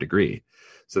 4-year degree.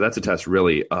 So that's a test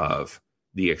really of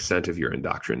the extent of your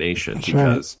indoctrination. That's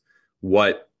because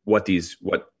right.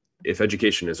 what if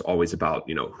education is always about,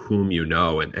 whom you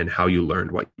know and how you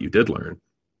learned what you did learn,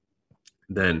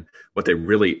 then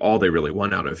all they really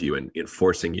want out of you in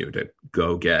forcing you to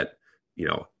go get,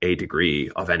 a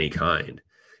degree of any kind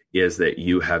is that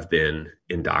you have been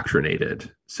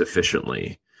indoctrinated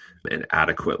sufficiently and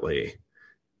adequately.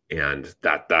 And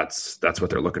that's what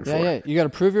they're looking for. Yeah. You got to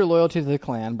prove your loyalty to the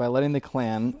Klan by letting the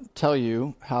Klan tell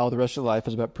you how the rest of your life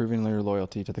is about proving your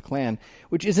loyalty to the Klan,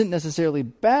 which isn't necessarily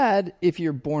bad if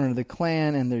you're born into the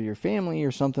Klan and they're your family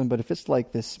or something. But if it's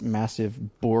like this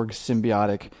massive Borg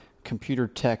symbiotic computer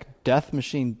tech death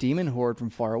machine demon horde from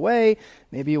far away,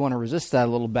 maybe you want to resist that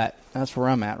a little bit. That's where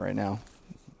I'm at right now.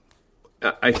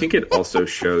 I think it also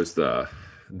shows the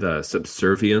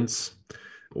subservience,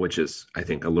 which is, I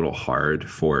think, a little hard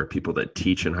for people that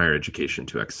teach in higher education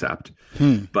to accept.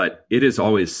 But it is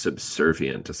always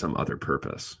subservient to some other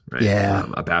purpose, right? Yeah.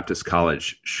 A Baptist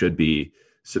college should be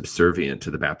subservient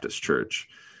to the Baptist church.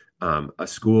 A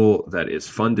school that is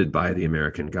funded by the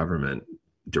American government,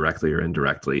 directly or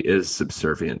indirectly, is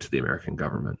subservient to the American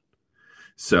government.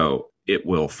 So it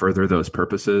will further those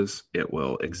purposes. It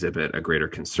will exhibit a greater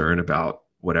concern about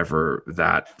whatever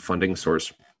that funding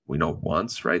source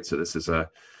wants, right? So this is a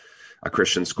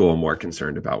Christian school more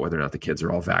concerned about whether or not the kids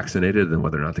are all vaccinated than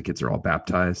whether or not the kids are all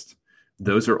baptized.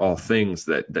 Those are all things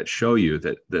that show you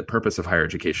that the purpose of higher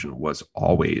education was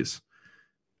always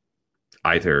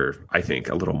either, I think,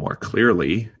 a little more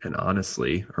clearly and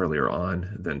honestly earlier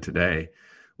on than today,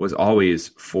 was always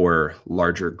for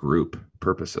larger group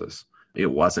purposes. It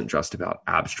wasn't just about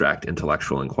abstract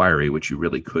intellectual inquiry, which you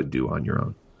really could do on your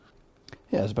own.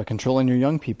 Yeah, it's about controlling your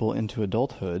young people into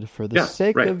adulthood for the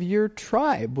sake of your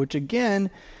tribe, which again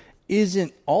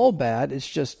isn't all bad. It's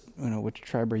just, which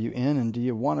tribe are you in and do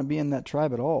you want to be in that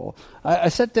tribe at all? I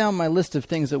set down my list of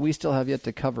things that we still have yet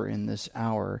to cover in this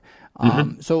hour.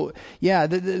 So yeah,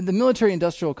 the military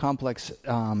industrial complex,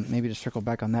 maybe to circle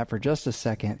back on that for just a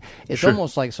second, it's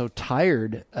almost like so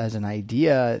tired as an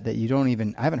idea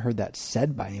that I haven't heard that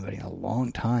said by anybody in a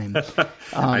long time.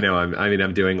 I know.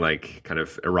 I'm doing like kind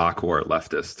of Iraq War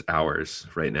leftist hours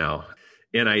right now.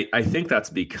 And I think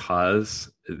that's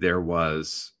because there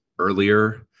was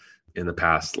earlier in the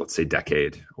past, let's say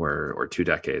decade or 2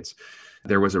 decades,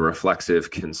 there was a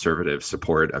reflexive conservative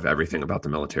support of everything about the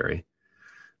military.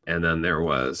 And then there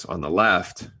was, on the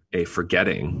left, a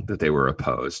forgetting that they were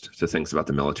opposed to things about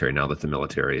the military now that the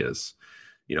military is,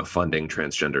 funding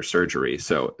transgender surgery.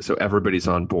 So everybody's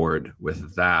on board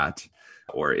with that,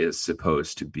 or is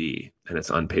supposed to be, and it's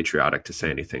unpatriotic to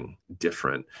say anything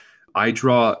different. I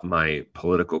draw my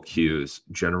political cues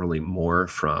generally more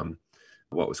from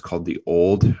what was called the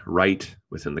old right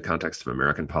within the context of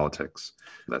American politics.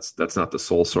 That's not the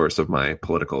sole source of my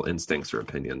political instincts or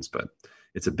opinions, but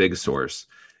it's a big source.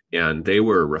 And they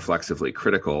were reflexively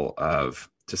critical of,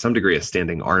 to some degree, a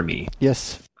standing army.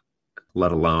 Yes.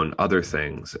 Let alone other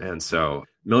things. And so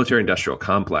military industrial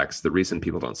complex, the reason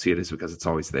people don't see it is because it's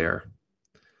always there.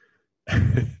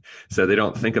 So they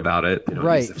don't think about it.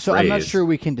 Right. So I'm not sure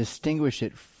we can distinguish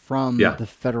it from the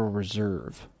Federal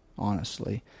Reserve,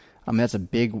 honestly. I mean, that's a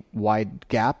big, wide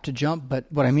gap to jump. But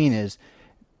what I mean is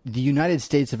the United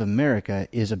States of America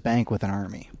is a bank with an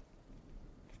army.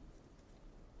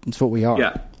 That's what we are.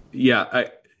 Yeah.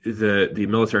 The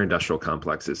military industrial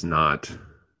complex is not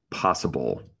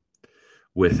possible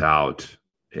without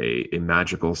a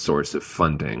magical source of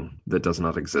funding that does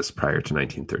not exist prior to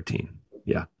 1913.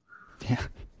 Yeah.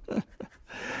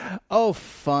 Oh,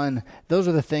 fun. Those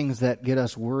are the things that get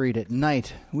us worried at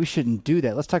night. We shouldn't do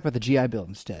that. Let's talk about the GI Bill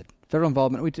instead. Federal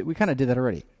involvement. We kind of did that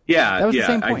already. Yeah, that was the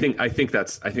same point. I think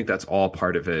that's all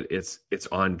part of it. It's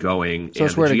ongoing. So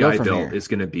and the GI Bill is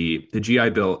going to be the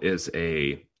GI Bill is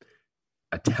a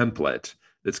template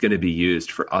that's going to be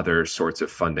used for other sorts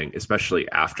of funding, especially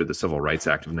after the Civil Rights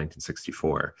Act of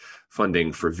 1964,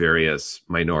 funding for various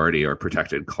minority or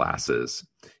protected classes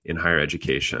in higher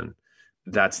education.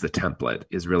 That's the template,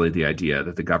 is really the idea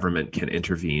that the government can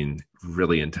intervene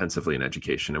really intensively in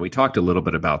education. And we talked a little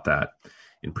bit about that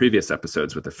in previous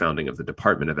episodes with the founding of the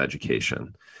Department of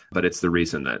Education. But it's the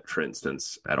reason that, for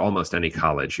instance, at almost any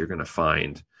college, you're going to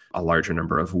find a larger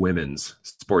number of women's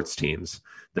sports teams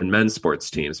than men's sports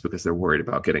teams because they're worried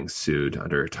about getting sued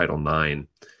under Title IX.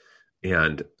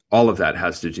 And all of that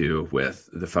has to do with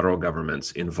the federal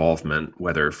government's involvement,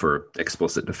 whether for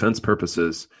explicit defense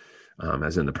purposes,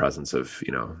 as in the presence of,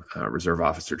 Reserve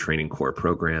Officer Training Corps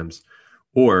programs,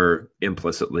 or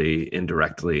implicitly,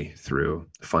 indirectly through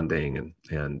funding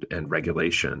and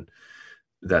regulation,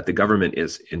 that the government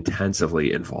is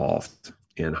intensively involved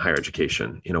in higher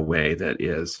education in a way that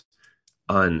is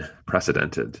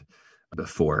unprecedented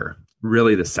before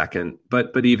really the Second,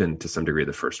 but even to some degree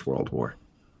the First World War.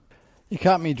 You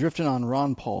caught me drifting on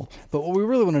Ron Paul, but what we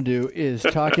really want to do is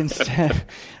talk instead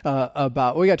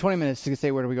about. We got 20 minutes to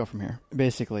say where do we go from here,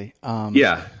 basically.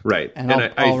 Yeah, right. And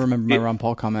I'll remember my Ron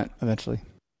Paul comment eventually.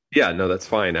 Yeah, no, that's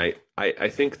fine. I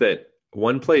think that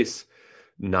one place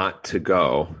not to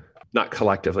go, not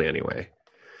collectively anyway,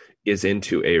 is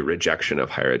into a rejection of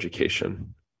higher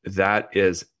education. That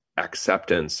is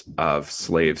acceptance of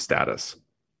slave status,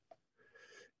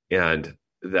 and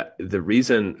that the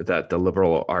reason that the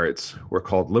liberal arts were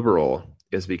called liberal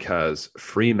is because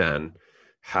free men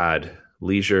had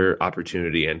leisure,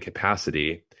 opportunity, and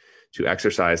capacity to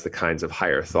exercise the kinds of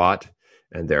higher thought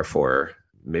and therefore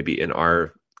maybe in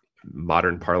our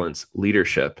modern parlance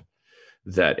leadership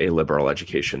that a liberal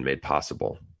education made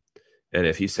possible. And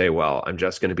if you say, well, I'm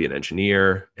just going to be an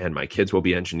engineer and my kids will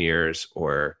be engineers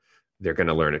or they're going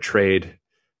to learn a trade,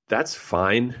 that's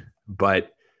fine.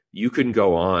 But you can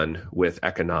go on with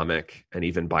economic and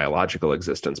even biological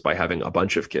existence by having a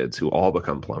bunch of kids who all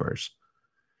become plumbers.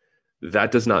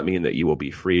 That does not mean that you will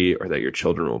be free or that your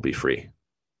children will be free.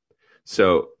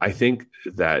 So I think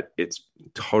that it's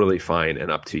totally fine and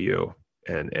up to you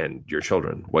and your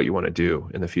children what you want to do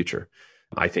in the future.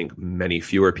 I think many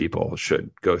fewer people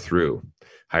should go through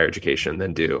higher education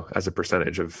than do as a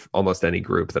percentage of almost any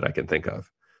group that I can think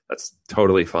of. That's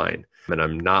totally fine. And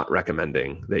I'm not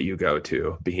recommending that you go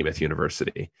to Behemoth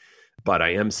University, but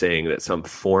I am saying that some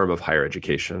form of higher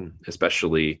education,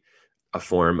 especially a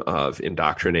form of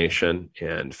indoctrination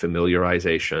and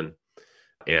familiarization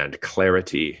and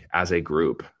clarity as a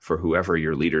group for whoever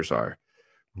your leaders are,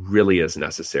 really is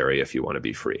necessary if you want to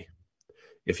be free.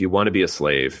 If you want to be a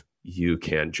slave, you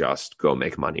can just go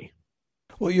make money.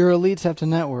 Well, your elites have to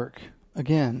network.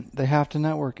 Again, they have to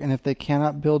network. And if they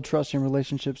cannot build trusting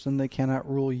relationships, then they cannot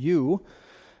rule you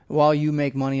while you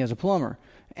make money as a plumber.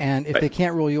 And if they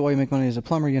can't rule you while you make money as a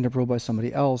plumber, you end up ruled by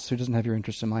somebody else who doesn't have your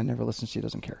interest in mind, never listens to you,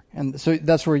 doesn't care. And so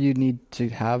that's where you need to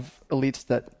have elites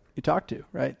that you talk to,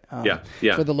 right?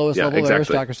 For the lowest level of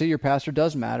aristocracy, your pastor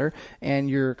does matter, and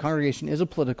your congregation is a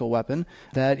political weapon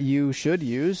that you should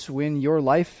use when your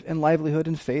life and livelihood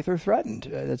and faith are threatened.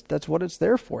 That's what it's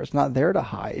there for. It's not there to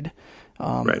hide.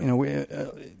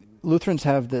 Lutherans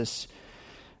have this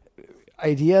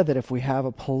idea that if we have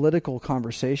a political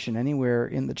conversation anywhere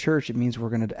in the church, it means we're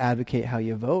going to advocate how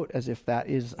you vote, as if that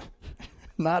is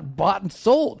not bought and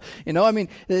sold.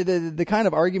 The kind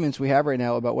of arguments we have right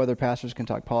now about whether pastors can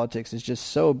talk politics is just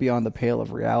so beyond the pale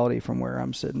of reality from where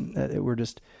I'm sitting that we're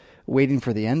just waiting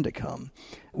for the end to come.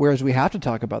 Whereas we have to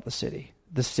talk about the city.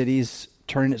 The city's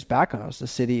turning its back on us. The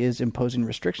city is imposing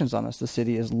restrictions on us. The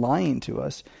city is lying to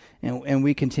us. And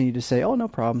we continue to say, oh, no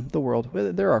problem. The world,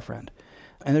 they're our friend.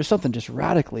 And there's something just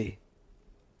radically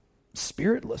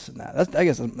spiritless in that. I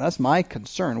guess that's my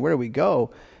concern. Where do we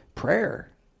go? Prayer.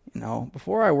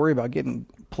 Before I worry about getting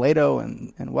Plato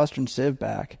and Western Civ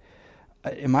back,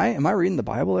 am I reading the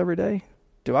Bible every day?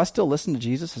 Do I still listen to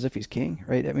Jesus as if he's king?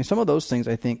 Right? I mean, some of those things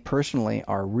I think personally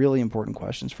are really important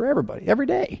questions for everybody, every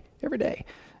day.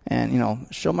 And,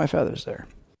 show my feathers there.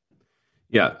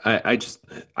 Yeah,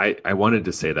 I wanted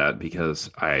to say that because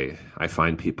I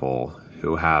find people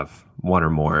who have one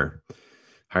or more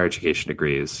higher education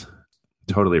degrees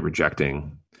totally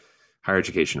rejecting higher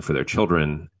education for their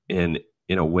children in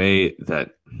a way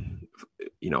that,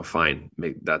 fine,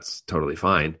 that's totally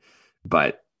fine.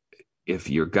 But if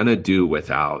you're going to do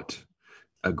without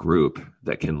a group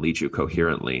that can lead you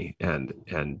coherently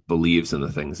and believes in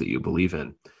the things that you believe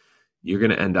in, you're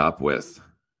going to end up with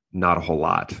not a whole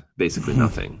lot, basically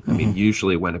nothing. I mean,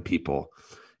 usually when a people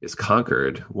is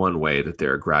conquered, one way that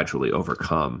they're gradually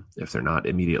overcome, if they're not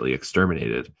immediately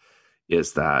exterminated,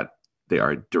 is that they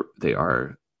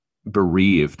are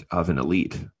bereaved of an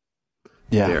elite.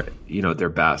 Yeah, their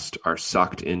best are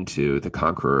sucked into the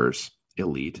conqueror's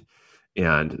elite,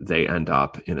 and they end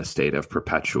up in a state of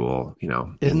perpetual,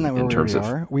 Isn't that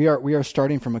where we are? We are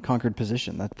starting from a conquered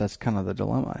position. That's kind of the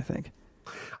dilemma, I think.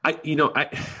 I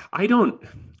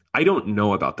don't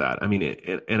know about that. I mean,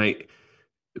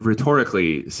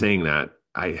 rhetorically saying that,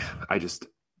 I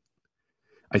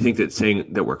think that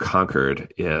saying that we're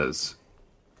conquered is.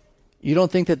 You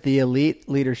don't think that the elite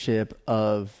leadership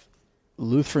of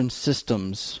Lutheran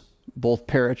systems, both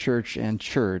parachurch and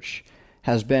church,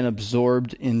 has been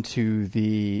absorbed into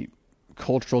the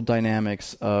cultural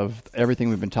dynamics of everything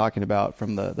we've been talking about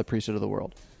from the priesthood of the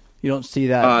world? You don't see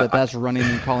that's running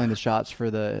and calling the shots for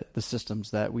the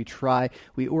systems that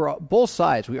we're both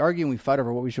sides. We argue and we fight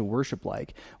over what we should worship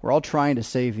like. We're all trying to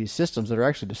save these systems that are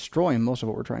actually destroying most of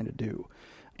what we're trying to do.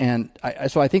 And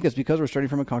so I think it's because we're starting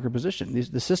from a conquered position.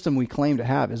 The system we claim to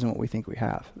have isn't what we think we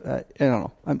have. I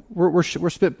don't know. We're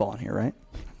spitballing here, right?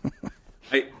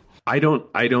 I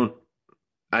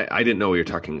didn't know we were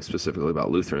talking specifically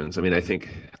about Lutherans. I mean, I think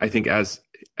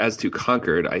as to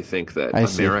conquered, I think that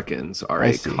Americans are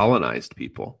a colonized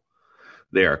people.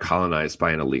 They are colonized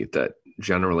by an elite that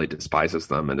generally despises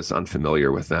them and is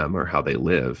unfamiliar with them or how they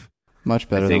live. Much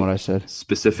better than what I said.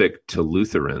 Specific to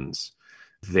Lutherans,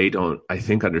 they don't, I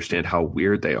think, understand how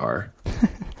weird they are.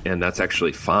 And that's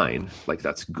actually fine. Like,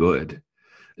 that's good.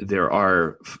 There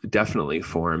are definitely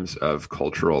forms of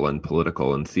cultural and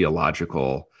political and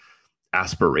theological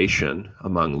aspiration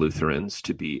among Lutherans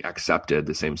to be accepted,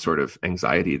 the same sort of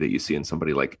anxiety that you see in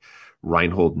somebody like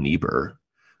Reinhold Niebuhr,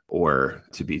 or,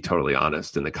 to be totally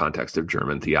honest, in the context of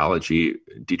German theology,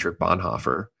 Dietrich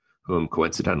Bonhoeffer, whom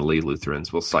coincidentally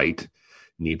Lutherans will cite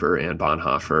Niebuhr and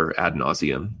Bonhoeffer ad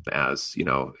nauseum as,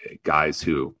 guys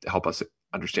who help us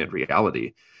understand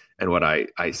reality. And what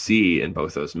I see in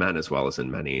both those men, as well as in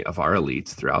many of our elites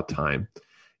throughout time,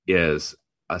 is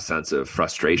a sense of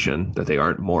frustration that they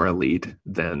aren't more elite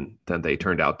than they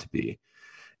turned out to be,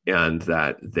 and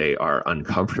that they are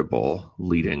uncomfortable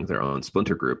leading their own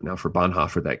splinter group. Now, for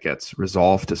Bonhoeffer, that gets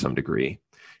resolved to some degree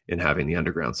in having the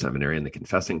underground seminary and the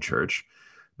confessing church.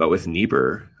 But with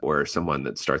Niebuhr, or someone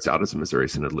that starts out as a Missouri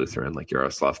Synod Lutheran like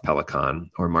Yaroslav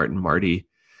Pelikan or Martin Marty,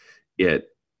 it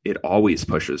always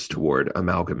pushes toward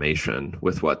amalgamation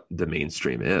with what the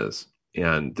mainstream is.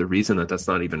 And the reason that that's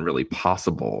not even really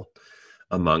possible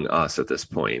among us at this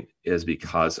point is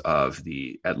because of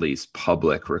the, at least,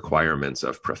 public requirements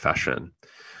of profession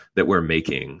that we're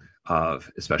making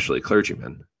of especially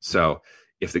clergymen. So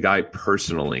if the guy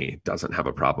personally doesn't have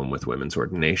a problem with women's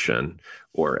ordination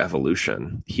or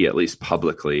evolution, he at least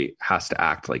publicly has to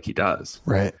act like he does.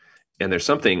 Right. And there's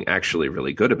something actually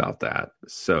really good about that.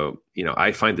 So,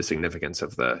 I find the significance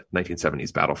of the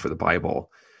 1970s battle for the Bible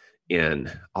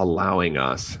in allowing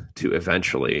us to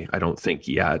eventually, I don't think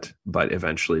yet, but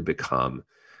eventually become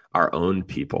our own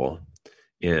people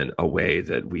in a way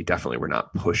that we definitely were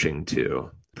not pushing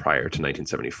to prior to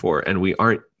 1974. And we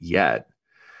aren't yet,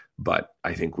 but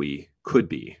I think we could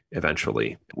be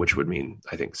eventually, which would mean,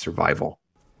 I think, survival.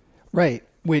 Right.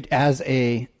 As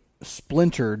a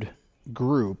splintered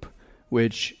group,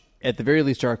 which at the very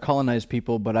least are colonized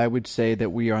people, but I would say that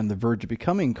we are on the verge of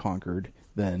becoming conquered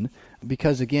then,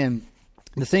 because again,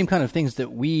 the same kind of things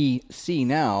that we see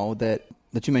now that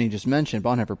the two men you just mentioned,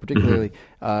 Bonhoeffer particularly,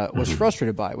 was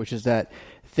frustrated by, which is that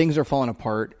things are falling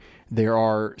apart. There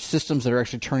are systems that are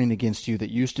actually turning against you that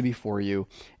used to be for you,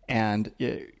 and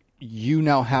you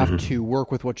now have to work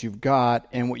with what you've got,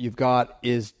 and what you've got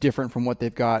is different from what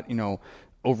they've got,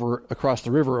 over across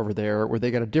the river over there, where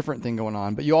they got a different thing going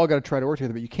on, but you all got to try to work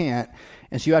together, but you can't.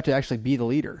 And so you have to actually be the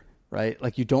leader, right?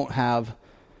 Like, you don't have,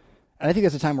 and I think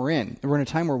that's the time we're in. We're in a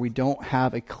time where we don't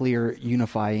have a clear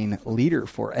unifying leader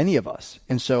for any of us.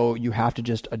 And so you have to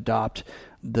just adopt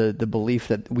the belief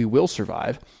that we will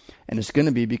survive. And it's going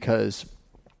to be because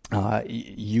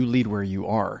you lead where you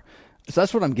are. So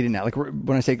that's what I'm getting at. Like,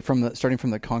 when I say starting from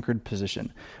the conquered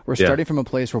position, we're starting from a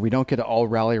place where we don't get to all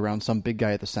rally around some big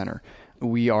guy at the center.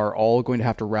 We are all going to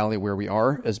have to rally where we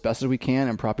are as best as we can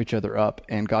and prop each other up.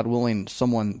 And God willing,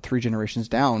 someone 3 generations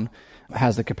down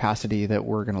has the capacity that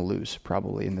we're going to lose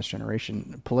probably in this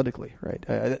generation politically, right?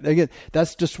 Again,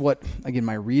 that's just what, again,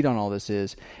 my read on all this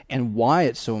is, and why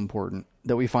it's so important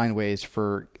that we find ways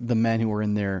for the men who are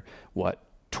in their,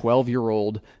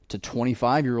 12-year-old to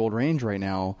 25-year-old range right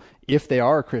now, if they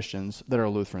are Christians that are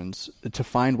Lutherans, to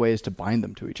find ways to bind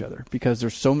them to each other, because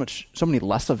there's so many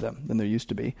less of them than there used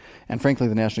to be. And frankly,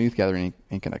 the National Youth Gathering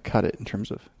ain't going to cut it in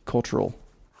terms of cultural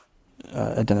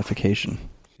identification.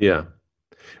 Yeah.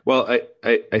 Well,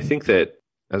 I think that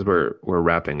as we're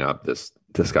wrapping up this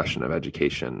discussion of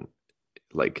education,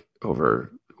 like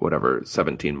over whatever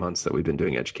 17 months that we've been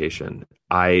doing education,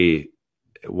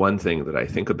 one thing that I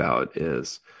think about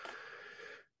is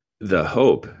the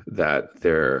hope that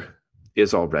there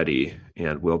is already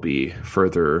and will be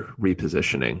further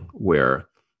repositioning, where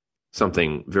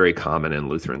something very common in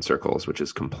Lutheran circles, which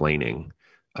is complaining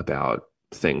about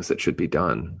things that should be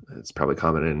done, it's probably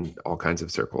common in all kinds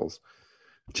of circles,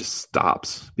 just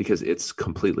stops because it's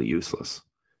completely useless.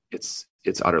 It's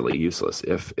utterly useless.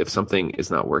 If something is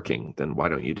not working, then why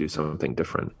don't you do something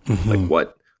different?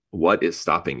 Like what is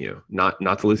stopping you? Not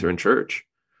the Lutheran Church.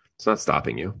 It's not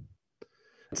stopping you.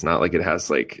 It's not like it has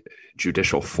like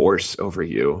judicial force over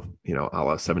you, a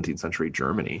la 17th century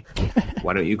Germany.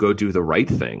 Why don't you go do the right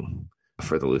thing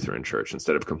for the Lutheran Church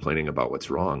instead of complaining about what's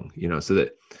wrong? So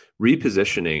that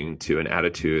repositioning to an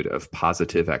attitude of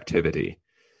positive activity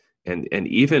and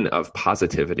even of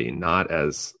positivity, not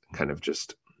as kind of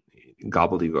just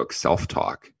gobbledygook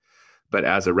self-talk, but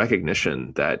as a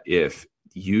recognition that if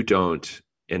you don't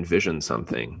envision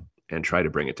something and try to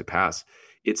bring it to pass,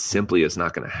 it simply is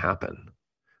not going to happen.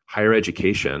 Higher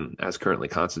education, as currently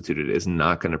constituted, is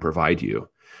not going to provide you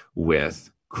with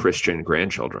Christian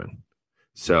grandchildren.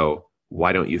 So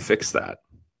why don't you fix that,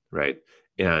 right?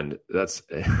 And that's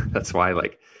why,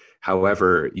 like,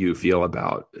 however you feel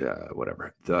about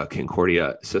the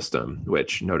Concordia system,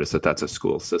 which notice that that's a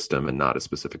school system and not a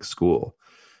specific school.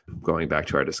 Going back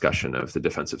to our discussion of the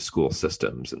defense of school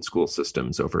systems and school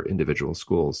systems over individual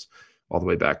schools, all the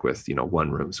way back with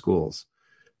one-room schools.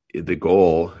 The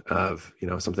goal of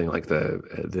something like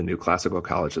the new classical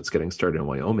college that's getting started in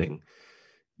Wyoming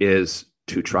is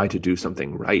to try to do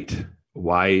something right.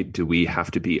 Why do we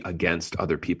have to be against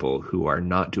other people who are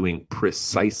not doing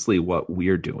precisely what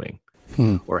we're doing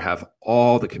or have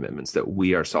all the commitments that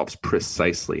we ourselves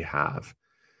precisely have,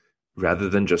 rather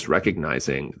than just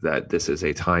recognizing that this is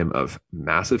a time of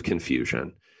massive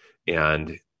confusion,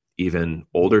 and even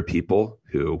older people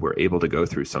who were able to go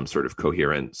through some sort of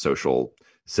coherent social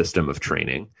system of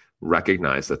training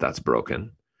recognize that that's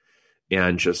broken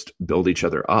and just build each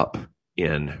other up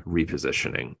in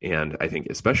repositioning. And I think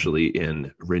especially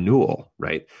in renewal,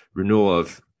 right? Renewal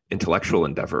of intellectual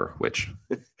endeavor, which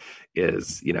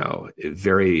is,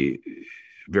 very,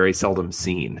 very seldom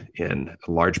seen in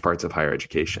large parts of higher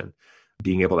education.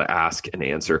 Being able to ask and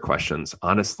answer questions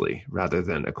honestly, rather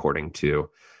than according to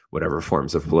whatever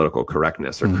forms of political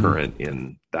correctness are current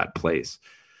in that place.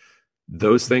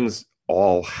 Those things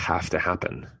all have to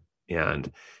happen.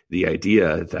 And the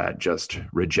idea that just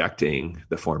rejecting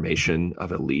the formation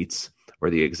of elites or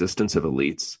the existence of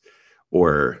elites,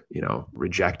 or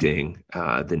rejecting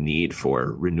the need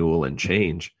for renewal and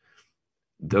change,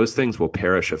 those things will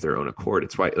perish of their own accord.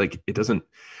 It's why,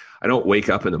 I don't wake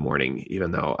up in the morning,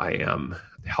 even though I am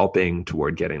helping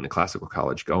toward getting the classical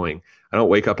college going. I don't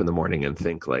wake up in the morning and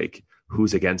think like,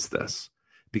 who's against this?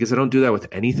 Because I don't do that with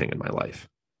anything in my life.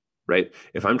 Right?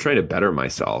 If I'm trying to better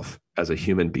myself as a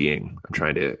human being, I'm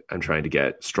trying to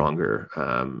get stronger.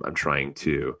 I'm trying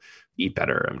to eat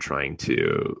better. I'm trying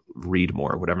to read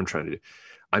more, whatever I'm trying to do.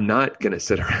 I'm not going to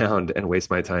sit around and waste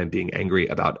my time being angry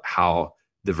about how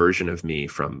the version of me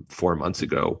from 4 months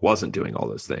ago wasn't doing all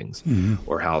those things,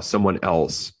 or how someone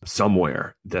else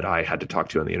somewhere that I had to talk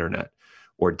to on the internet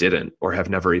or didn't, or have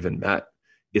never even met,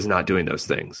 is not doing those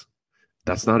things.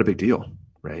 That's not a big deal,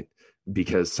 right?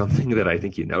 Because something that I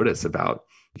think you notice about,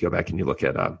 you go back and you look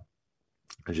at, I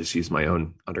just use my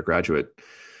own undergraduate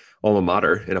alma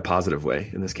mater in a positive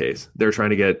way. In this case, they're trying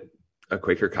to get a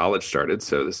Quaker college started.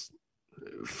 So this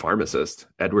pharmacist,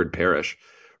 Edward Parrish,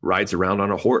 rides around on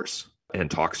a horse and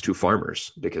talks to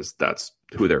farmers, because that's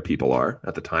who their people are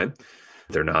at the time.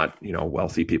 They're not,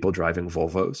 wealthy people driving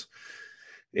Volvos,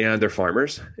 and they're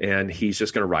farmers. And he's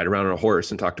just going to ride around on a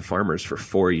horse and talk to farmers for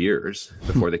 4 years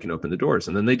before they can open the doors.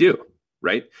 And then they do,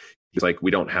 right? He's like,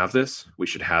 we don't have this. We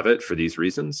should have it for these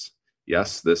reasons.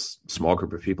 Yes, this small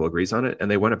group of people agrees on it, and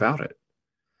they went about it.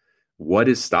 What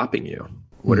is stopping you?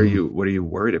 What are you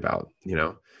worried about?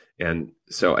 And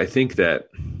so I think that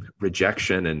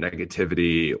rejection and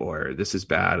negativity, or this is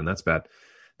bad and that's bad,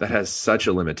 that has such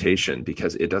a limitation,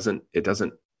 because it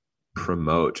doesn't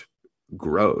promote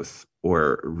growth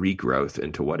or regrowth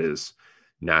into what is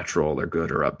natural or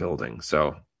good or upbuilding.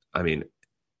 So, I mean,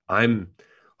 I'm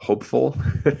hopeful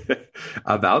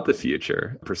about the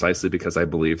future, precisely because I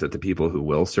believe that the people who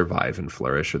will survive and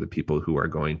flourish are the people who are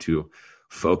going to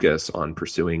focus on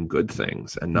pursuing good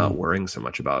things and not worrying so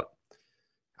much about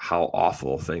how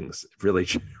awful things really,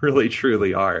 really,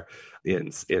 truly are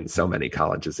in so many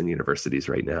colleges and universities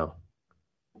right now.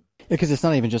 Because it's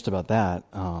not even just about that.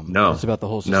 No, it's about the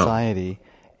whole society. No.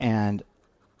 And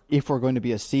if we're going to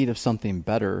be a seed of something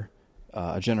better,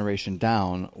 a generation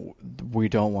down, we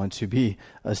don't want to be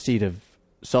a seed of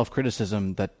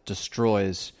self-criticism that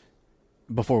destroys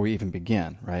before we even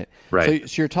begin, right? Right.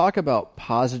 So your talk about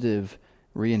positive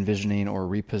re-envisioning or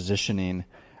repositioning,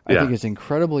 I think is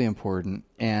incredibly important.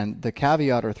 And the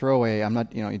caveat or throwaway, I'm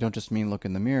not, you don't just mean look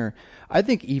in the mirror. I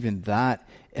think even that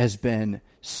has been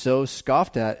so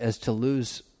scoffed at as to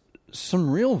lose some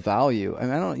real value. I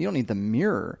mean, you don't need the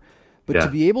mirror, but to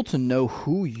be able to know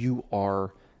who you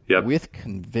are with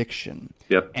conviction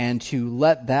and to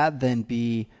let that then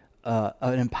be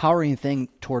an empowering thing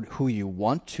toward who you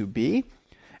want to be,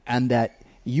 and that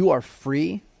you are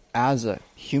free as a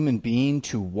human being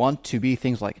to want to be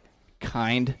things like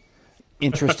kind,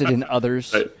 interested in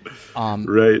others,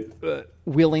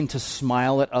 willing to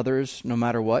smile at others no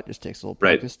matter what. Just takes a little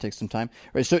practice, takes some time.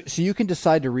 Right. So you can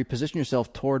decide to reposition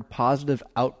yourself toward positive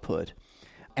output.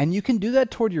 And you can do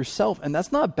that toward yourself, and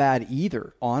that's not bad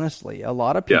either, honestly. A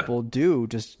lot of people do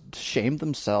just shame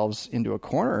themselves into a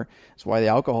corner. That's why the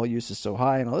alcohol use is so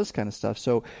high and all this kind of stuff.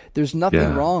 So there's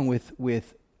nothing wrong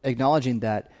with acknowledging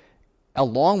that,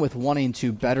 along with wanting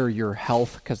to better your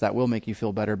health, because that will make you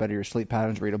feel better your sleep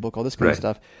patterns, read a book, all this kind of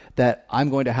stuff, that I'm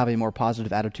going to have a more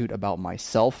positive attitude about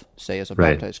myself, say as a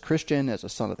baptized Christian, as a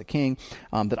son of the King,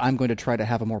 that I'm going to try to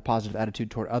have a more positive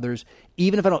attitude toward others.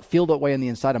 Even if I don't feel that way on the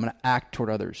inside, I'm going to act toward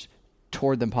others,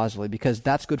 toward them positively, because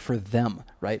that's good for them,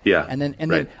 right? Yeah. And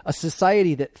then a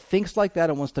society that thinks like that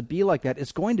and wants to be like that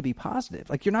is going to be positive.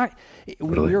 Like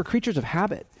we're creatures of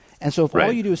habit. And so if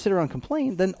all you do is sit around and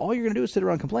complain, then all you're going to do is sit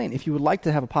around and complain. If you would like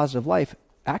to have a positive life,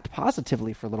 act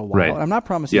positively for a little while. Right. And I'm not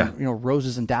promising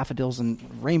roses and daffodils and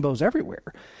rainbows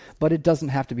everywhere, but it doesn't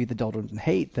have to be the doldrums and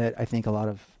hate that I think a lot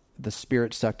of the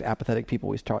spirit-sucked, apathetic people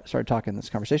we started talking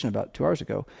this conversation about 2 hours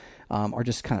ago are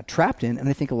just kind of trapped in. And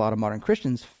I think a lot of modern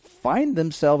Christians find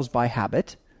themselves by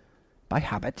habit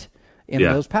in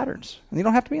those patterns. And you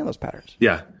don't have to be in those patterns.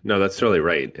 Yeah, no, that's totally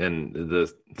right. And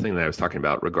the thing that I was talking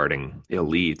about regarding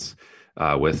elites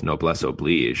with noblesse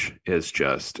oblige is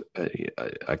just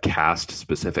a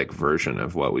caste-specific version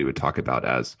of what we would talk about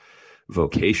as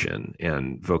vocation.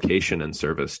 And vocation and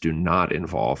service do not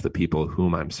involve the people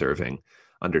whom I'm serving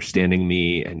understanding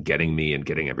me and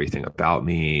getting everything about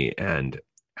me and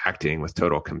acting with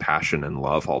total compassion and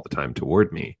love all the time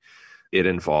toward me. It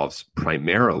involves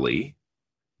primarily,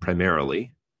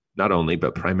 not only,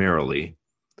 but primarily,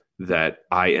 that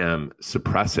I am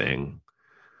suppressing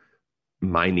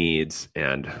my needs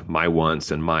and my wants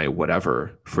and my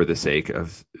whatever for the sake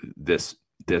of this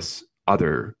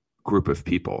other group of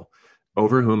people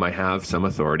over whom I have some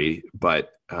authority, but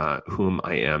whom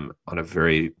I am on a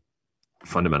very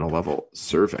fundamental level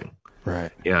serving.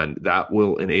 Right. And that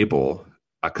will enable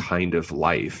a kind of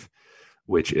life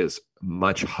which is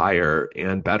much higher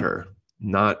and better,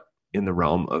 not in the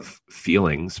realm of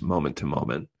feelings moment to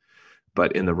moment,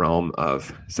 but in the realm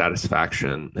of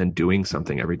satisfaction and doing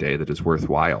something every day that is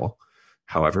worthwhile,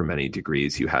 however many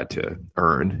degrees you had to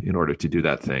earn in order to do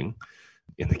that thing.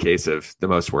 In the case of the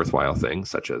most worthwhile things,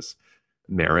 such as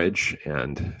marriage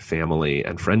and family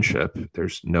and friendship,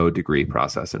 there's no degree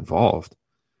process involved.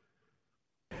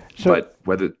 But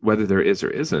whether there is or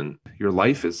isn't, your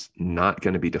life is not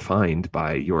going to be defined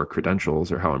by your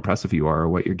credentials or how impressive you are or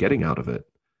what you're getting out of it.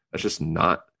 That's just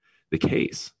not the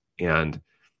case. And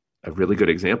a really good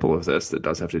example of this that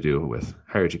does have to do with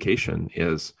higher education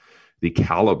is the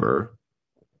caliber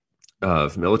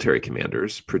of military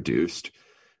commanders produced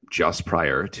just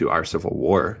prior to our Civil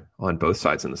War on both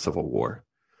sides in the Civil War.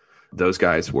 Those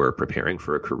guys were preparing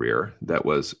for a career that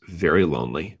was very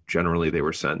lonely. Generally, they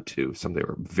were sent to they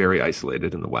were very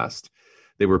isolated in the West.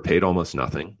 They were paid almost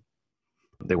nothing.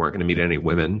 They weren't going to meet any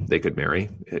women they could marry,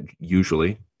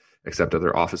 usually, except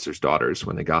other officers' daughters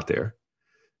when they got there.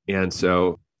 And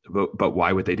so, but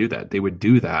why would they do that? They would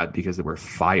do that because they were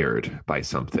fired by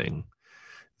something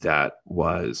that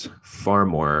was far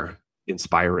more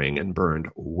inspiring and burned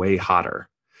way hotter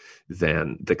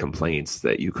than the complaints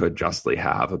that you could justly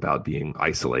have about being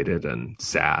isolated and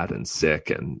sad and sick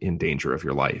and in danger of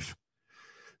your life.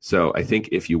 So I think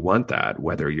if you want that,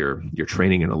 whether you're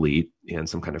training an elite in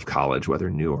some kind of college, whether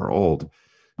new or old,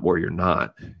 or you're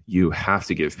not, you have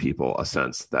to give people a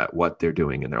sense that what they're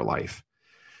doing in their life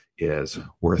is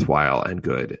worthwhile and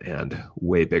good and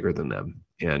way bigger than them.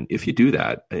 And if you do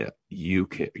that,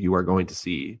 you are going to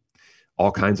see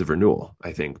all kinds of renewal,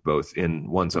 I think, both in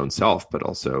one's own self, but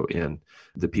also in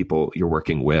the people you're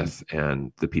working with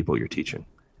and the people you're teaching.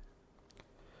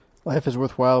 Life is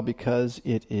worthwhile because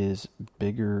it is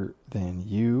bigger than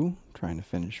you. I'm trying to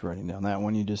finish writing down that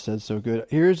one you just said so good.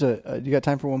 Here's you got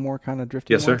time for one more kind of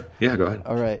drifting? Yes, sir. Yeah, go ahead.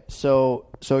 All right. So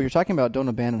you're talking about don't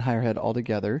abandon higher ed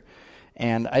altogether.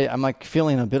 And I'm like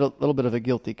feeling a little bit of a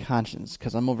guilty conscience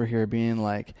because I'm over here being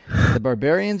like, the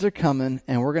barbarians are coming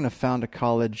and we're going to found a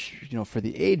college, for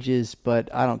the ages,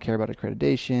 but I don't care about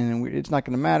accreditation and it's not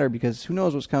going to matter because who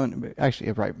knows what's coming.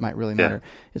 Actually, it might really matter. Yeah.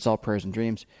 It's all prayers and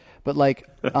dreams. But like,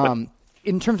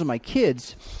 in terms of my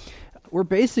kids, we're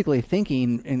basically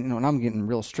thinking, and I'm getting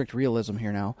real strict realism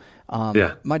here now.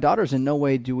 My daughters, in no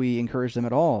way do we encourage them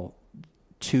at all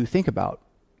to think about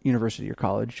university or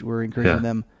college. We're encouraging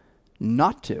them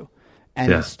not to,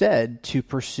 and instead to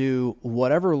pursue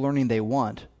whatever learning they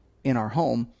want in our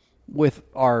home with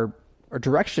our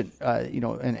direction,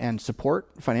 and support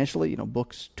financially,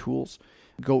 books, tools.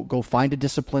 Go find a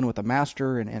discipline with a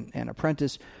master and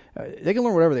apprentice. They can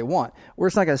learn whatever they want. We're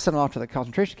just not going to send them off to the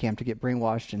concentration camp to get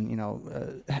brainwashed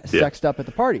and sexed up at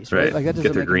the parties, right? Like that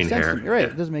doesn't make any sense to me. Right?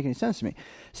 It doesn't make any sense to me.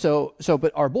 So,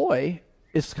 but our boy,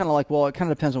 it's kind of like, well, it kind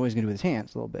of depends on what he's going to do with his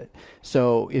hands a little bit.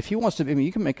 So if he wants to,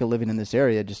 you can make a living in this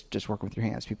area just working with your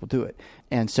hands. People do it.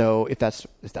 And so if that's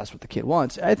what the kid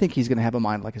wants, I think he's going to have a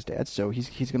mind like his dad's. So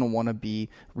he's going to want to be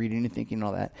reading and thinking and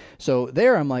all that. So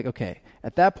there I'm like, okay,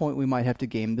 at that point we might have to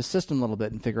game the system a little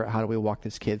bit and figure out how do we walk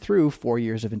this kid through 4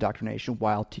 years of indoctrination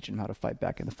while teaching him how to fight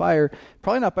back in the fire.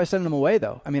 Probably not by sending him away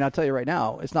though. I'll tell you right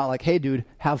now, it's not like, hey dude,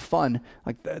 have fun.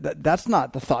 Like that's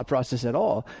not the thought process at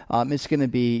all. It's going to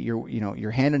be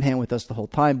you're hand in hand with us the whole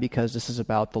time because this is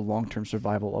about the long-term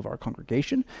survival of our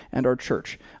congregation and our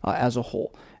church as a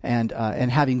whole, and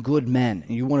having good men.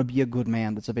 You want to be a good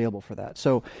man that's available for that.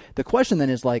 So the question then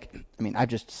is like, I've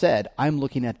just said I'm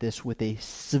looking at this with a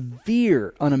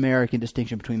severe un-American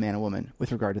distinction between man and woman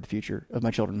with regard to the future of my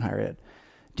children in higher ed.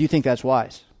 Do you think that's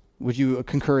wise? Would you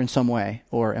concur in some way,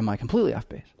 or am I completely off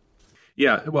base?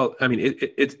 Yeah, well,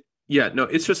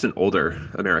 it's just an older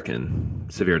American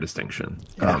severe distinction.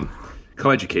 Yeah.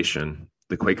 Coeducation,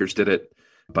 the Quakers did it,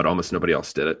 but almost nobody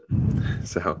else did it.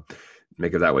 So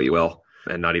make of that what you will.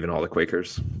 And not even all the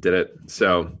Quakers did it.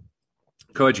 So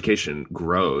coeducation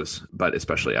grows, but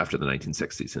especially after the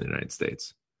 1960s in the United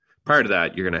States. Prior to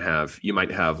that, you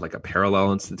might have like a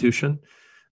parallel institution,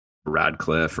 a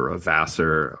Radcliffe or a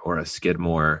Vassar or a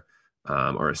Skidmore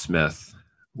or a Smith,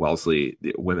 Wellesley,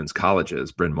 the women's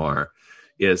colleges, Bryn Mawr,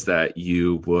 is that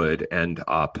you would end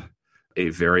up a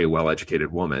very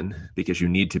well-educated woman because you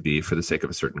need to be for the sake of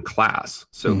a certain class.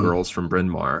 So girls from Bryn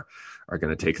Mawr are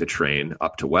going to take the train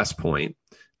up to West Point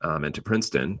and to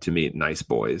Princeton to meet nice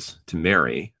boys to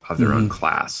marry of their own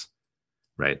class,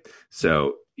 right?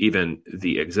 So even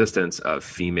the existence of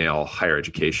female higher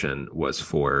education was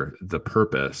for the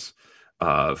purpose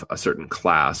of a certain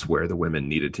class where the women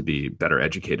needed to be better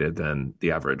educated than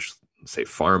the average, say,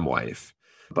 farm wife.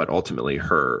 But ultimately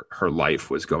her life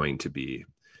was going to be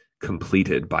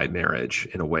completed by marriage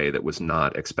in a way that was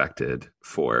not expected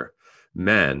for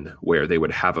men, where they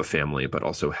would have a family but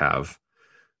also have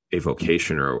a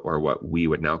vocation or what we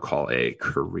would now call a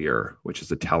career, which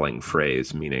is a telling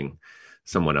phrase, meaning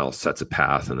someone else sets a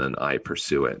path and then I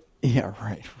pursue it. Yeah,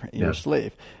 right. You're a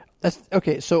slave. That's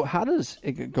okay. So how does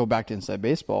it go back to inside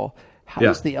baseball? How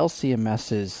does the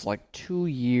LCMS's like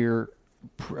 2-year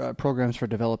programs for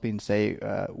developing, say,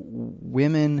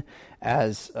 women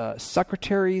as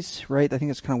secretaries, right? I think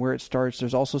that's kind of where it starts.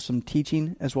 There's also some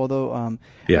teaching as well, though.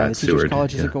 The teachers'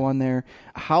 colleges that go on there.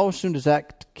 How soon does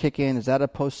that kick in? Is that a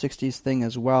post-60s thing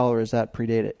as well, or is that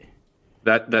predated?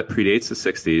 That predates the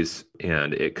 60s,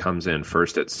 and it comes in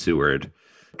first at Seward,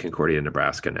 Concordia,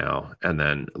 Nebraska now, and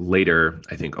then later,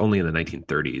 I think only in the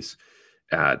 1930s,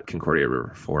 at Concordia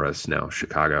River Forest, now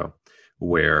Chicago,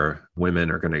 where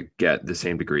women are going to get the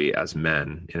same degree as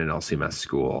men in an LCMS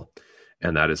school.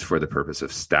 And that is for the purpose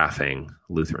of staffing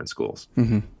Lutheran schools.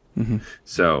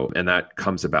 So, and that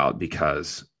comes about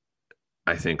because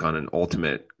I think on an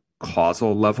ultimate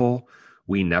causal level,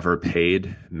 we never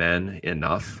paid men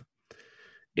enough.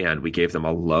 And we gave them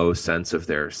a low sense of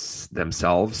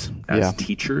themselves as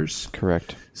teachers.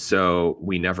 Correct. So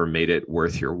we never made it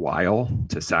worth your while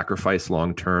to sacrifice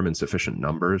long-term in sufficient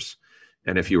numbers.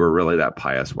 And if you were really that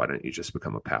pious, why don't you just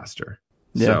become a pastor?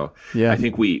 So I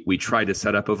think we tried to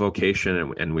set up a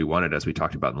vocation, and we wanted, as we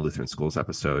talked about in the Lutheran Schools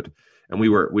episode, and we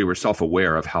were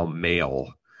self-aware of how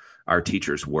male our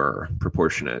teachers were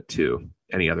proportionate to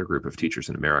any other group of teachers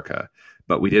in America.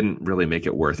 But we didn't really make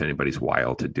it worth anybody's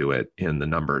while to do it in the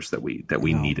numbers that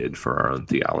we needed for our own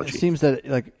theology. It seems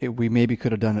that we maybe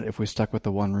could have done it if we stuck with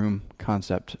the one room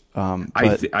concept.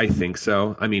 I think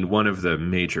so. I mean, one of the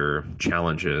major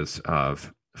challenges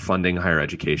of funding higher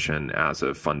education as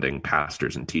of funding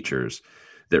pastors and teachers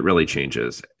that really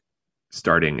changes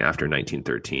starting after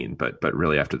 1913, but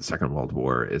really after the Second World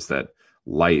War, is that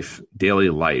daily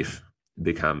life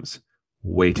becomes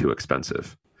way too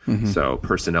expensive. So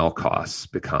personnel costs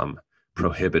become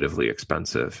prohibitively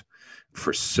expensive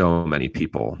for so many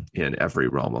people in every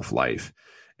realm of life.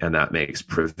 And that makes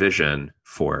provision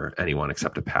for anyone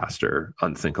except a pastor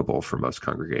unthinkable for most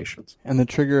congregations. And the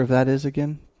trigger of that is,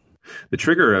 again? The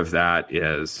trigger of that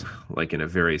is, like in a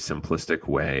very simplistic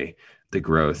way, the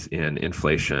growth in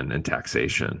inflation and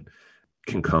taxation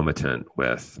concomitant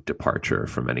with departure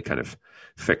from any kind of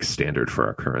fixed standard for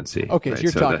our currency. Okay, right?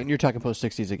 So you're talking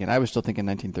post-60s again. I was still thinking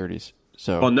 1930s.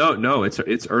 So well, no,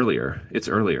 it's earlier. It's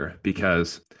earlier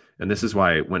because, and this is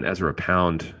why when Ezra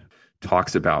Pound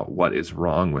talks about what is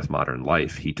wrong with modern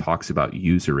life, he talks about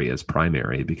usury as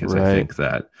primary, because I think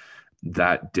that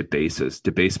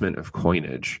debasement of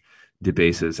coinage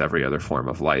debases every other form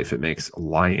of life. It makes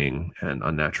lying and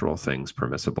unnatural things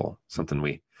permissible, something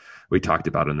we talked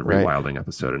about in the Rewilding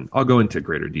episode, and I'll go into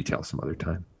greater detail some other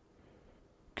time.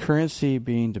 Currency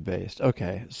being debased.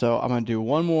 Okay, so I'm going to do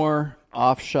one more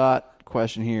offshot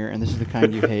question here, and this is the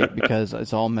kind you hate because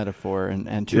it's all metaphor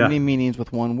and too many meanings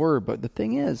with one word. But the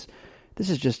thing is, this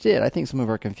is just it. I think some of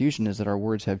our confusion is that our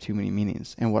words have too many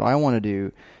meanings. And what I want to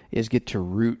do is get to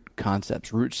root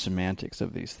concepts, root semantics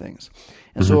of these things.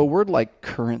 And so a word like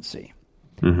currency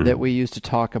that we use to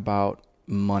talk about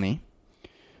money,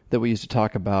 that we use to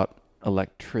talk about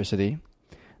electricity,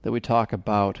 that we talk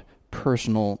about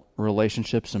personal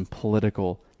relationships and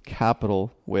political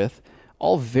capital with,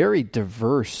 all very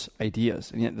diverse ideas.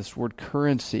 And yet this word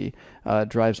currency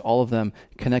drives all of them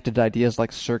connected to ideas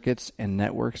like circuits and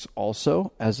networks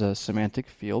also as a semantic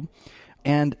field.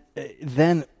 And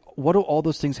then what do all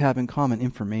those things have in common?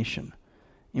 Information.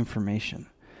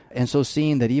 And so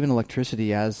seeing that even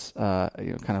electricity as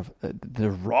kind of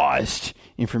the rawest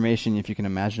information, if you can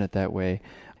imagine it that way,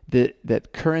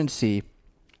 that currency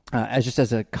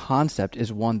as a concept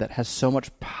is one that has so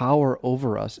much power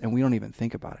over us and we don't even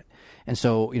think about it. And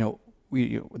so,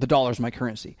 the dollar is my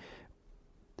currency.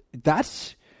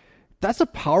 That's a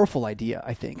powerful idea,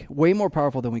 I think. Way more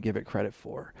powerful than we give it credit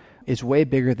for. It's way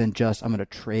bigger than just, I'm going to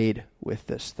trade with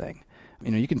this thing.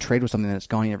 You can trade with something that's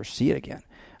gone, you never see it again.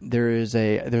 There's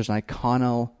an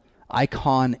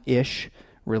icon-ish,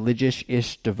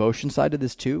 religious-ish devotion side to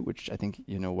this too, which I think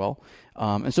you know well.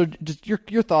 And so just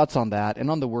your thoughts on that and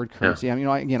on the word currency. Yeah.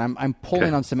 I'm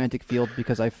pulling on semantic field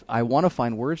because I want to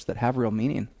find words that have real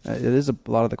meaning. It is a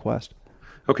lot of the quest.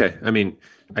 Okay.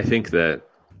 I think that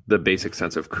the basic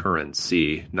sense of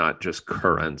currency, not just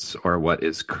currents or what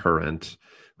is current,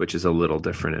 which is a little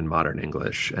different in modern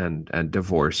English and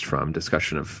divorced from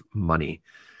discussion of money,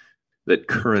 that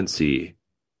currency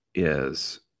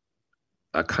is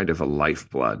a kind of a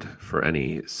lifeblood for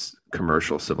any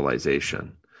commercial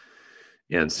civilization.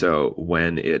 And so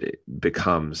when it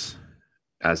becomes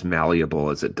as malleable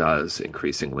as it does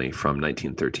increasingly from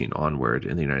 1913 onward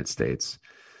in the United States,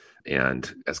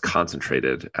 and as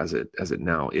concentrated as it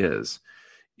now is,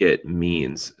 it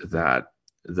means that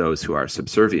those who are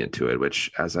subservient to it,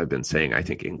 which, as I've been saying, I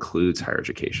think includes higher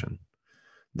education,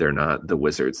 they're not the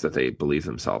wizards that they believe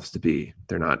themselves to be.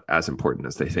 They're not as important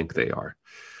as they think they are.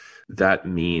 That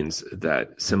means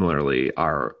that similarly,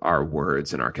 our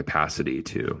words and our capacity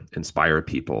to inspire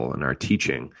people and our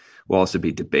teaching will also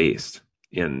be debased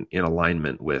in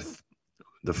alignment with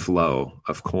the flow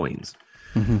of coins.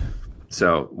 Mm-hmm.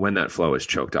 So when that flow is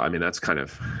choked out,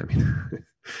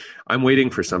 I'm waiting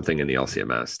for something in the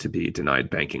LCMS to be denied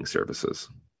banking services.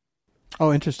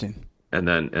 Oh, interesting. And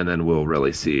then we'll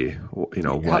really see,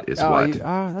 what is what.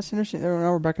 That's interesting.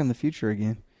 Now we're back in the future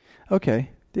again. Okay.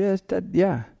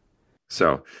 Yeah.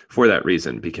 So for that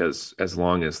reason, because as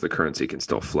long as the currency can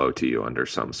still flow to you under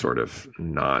some sort of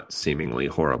not seemingly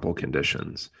horrible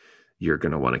conditions, you're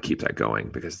going to want to keep that going,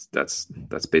 because that's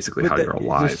basically how you're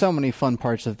alive. There's so many fun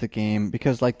parts of the game,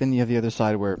 because then you have the other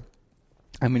side where,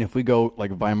 if we go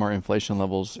like Weimar inflation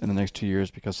levels in the next 2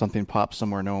 years because something pops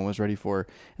somewhere no one was ready for,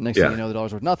 and next thing you know the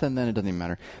dollar's worth nothing, then it doesn't even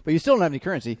matter. But you still don't have any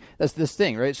currency. That's this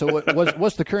thing, right? So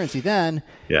what's the currency then?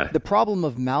 Yeah. The problem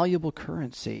of malleable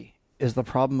currency is the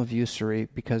problem of usury,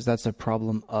 because that's a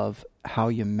problem of how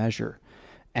you measure.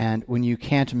 And when you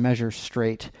can't measure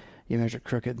straight, you measure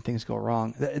crooked and things go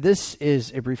wrong. This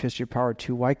is A Brief History of Power,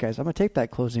 two white guys. I'm going to take that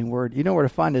closing word. You know where to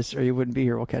find us or you wouldn't be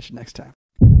here. We'll catch you next time.